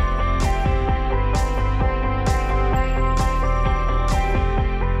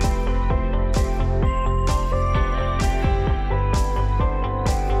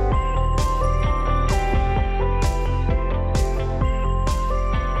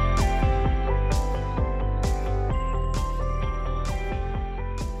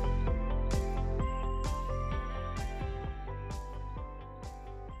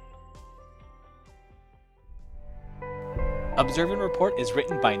 Observe and Report is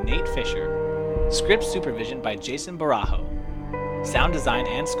written by Nate Fisher. Script supervision by Jason Barajo. Sound design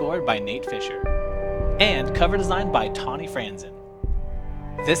and scored by Nate Fisher. And cover design by Tawny Franzen.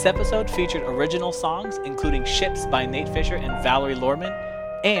 This episode featured original songs including Ships by Nate Fisher and Valerie Lorman,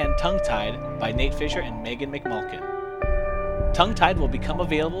 and Tongue Tied by Nate Fisher and Megan McMulkin. Tongue-Tied will become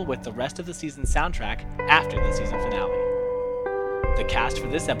available with the rest of the season's soundtrack after the season finale. The cast for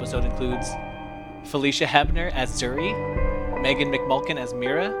this episode includes Felicia Hebner as Zuri, Megan McMulkin as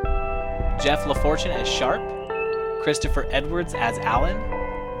Mira, Jeff LaFortune as Sharp, Christopher Edwards as Alan,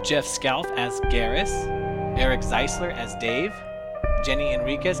 Jeff Scalf as Garrus, Eric Zeisler as Dave, Jenny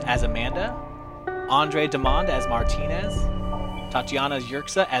Enriquez as Amanda, Andre Demond as Martinez, Tatiana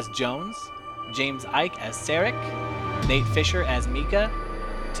Yerxa as Jones, James Ike as Sarek, Nate Fisher as Mika,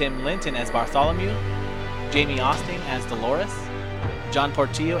 Tim Linton as Bartholomew, Jamie Austin as Dolores, John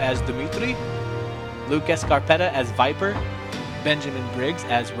Portillo as Dimitri, Lucas Scarpetta as Viper, Benjamin Briggs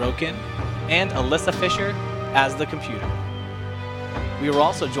as Rokin, and Alyssa Fisher as the Computer. We were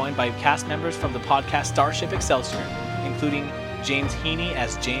also joined by cast members from the podcast Starship Excelsior, including James Heaney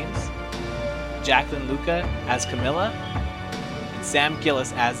as James, Jacqueline Luca as Camilla, and Sam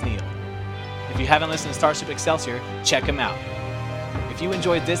Gillis as Neil. If you haven't listened to Starship Excelsior, check him out. If you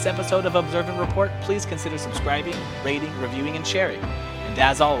enjoyed this episode of Observe and Report, please consider subscribing, rating, reviewing, and sharing. And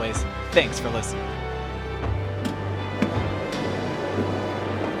as always, thanks for listening.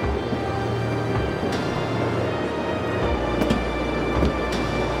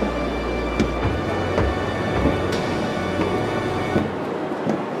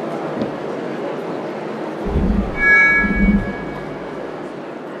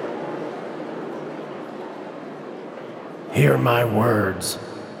 Hear my words,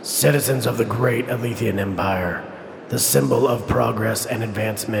 citizens of the great Alethian Empire, the symbol of progress and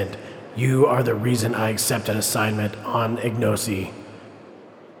advancement. You are the reason I accepted assignment on Ignosi.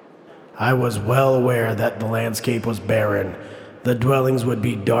 I was well aware that the landscape was barren, the dwellings would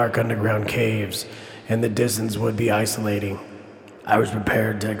be dark underground caves, and the distance would be isolating. I was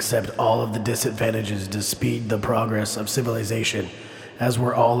prepared to accept all of the disadvantages to speed the progress of civilization, as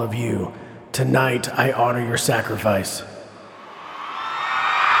were all of you. Tonight, I honor your sacrifice.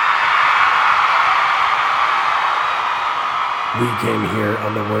 We came here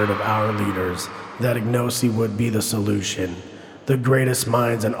on the word of our leaders that Ignosi would be the solution. The greatest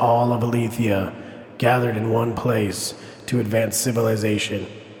minds in all of Alethea gathered in one place to advance civilization.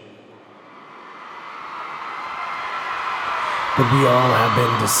 But we all have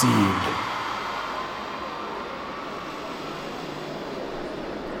been deceived.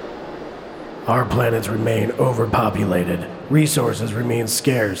 Our planets remain overpopulated, resources remain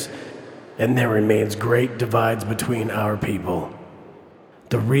scarce, and there remains great divides between our people.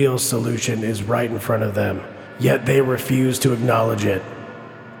 The real solution is right in front of them, yet they refuse to acknowledge it.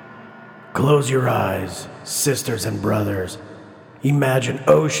 Close your eyes, sisters and brothers. Imagine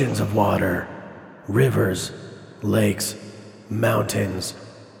oceans of water, rivers, lakes, mountains,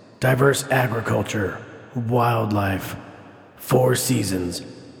 diverse agriculture, wildlife, 4 seasons,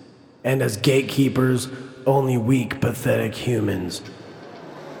 and as gatekeepers, only weak, pathetic humans.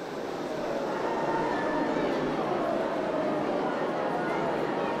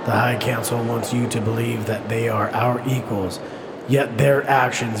 The High Council wants you to believe that they are our equals, yet their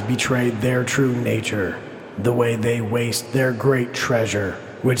actions betray their true nature, the way they waste their great treasure,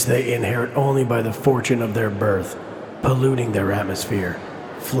 which they inherit only by the fortune of their birth, polluting their atmosphere,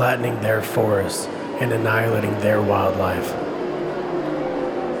 flattening their forests, and annihilating their wildlife.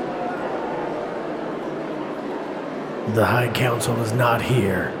 The High Council is not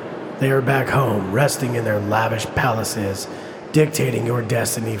here. They are back home, resting in their lavish palaces, dictating your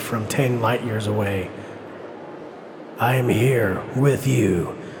destiny from 10 light years away. I am here with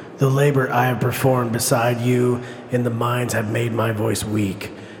you. The labor I have performed beside you in the mines have made my voice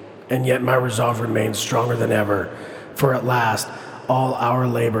weak, and yet my resolve remains stronger than ever, for at last all our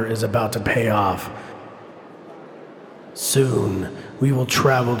labor is about to pay off. Soon we will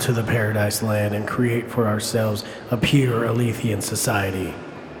travel to the Paradise Land and create for ourselves a pure Alethian society.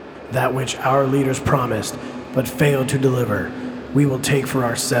 That which our leaders promised but failed to deliver, we will take for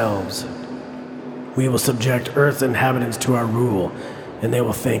ourselves. We will subject Earth's inhabitants to our rule, and they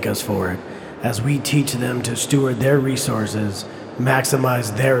will thank us for it, as we teach them to steward their resources,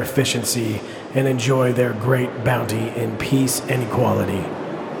 maximize their efficiency, and enjoy their great bounty in peace and equality.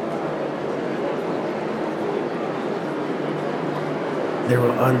 There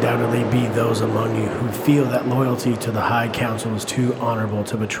will undoubtedly be those among you who feel that loyalty to the High Council is too honorable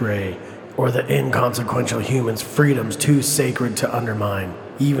to betray, or the inconsequential humans' freedoms too sacred to undermine,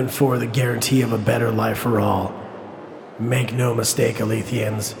 even for the guarantee of a better life for all. Make no mistake,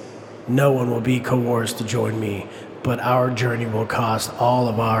 Alethians. No one will be coerced to join me, but our journey will cost all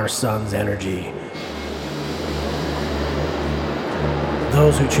of our sun's energy.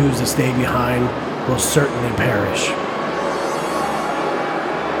 Those who choose to stay behind will certainly perish.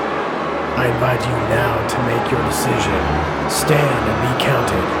 I invite you now to make your decision. Stand and be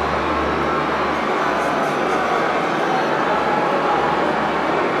counted.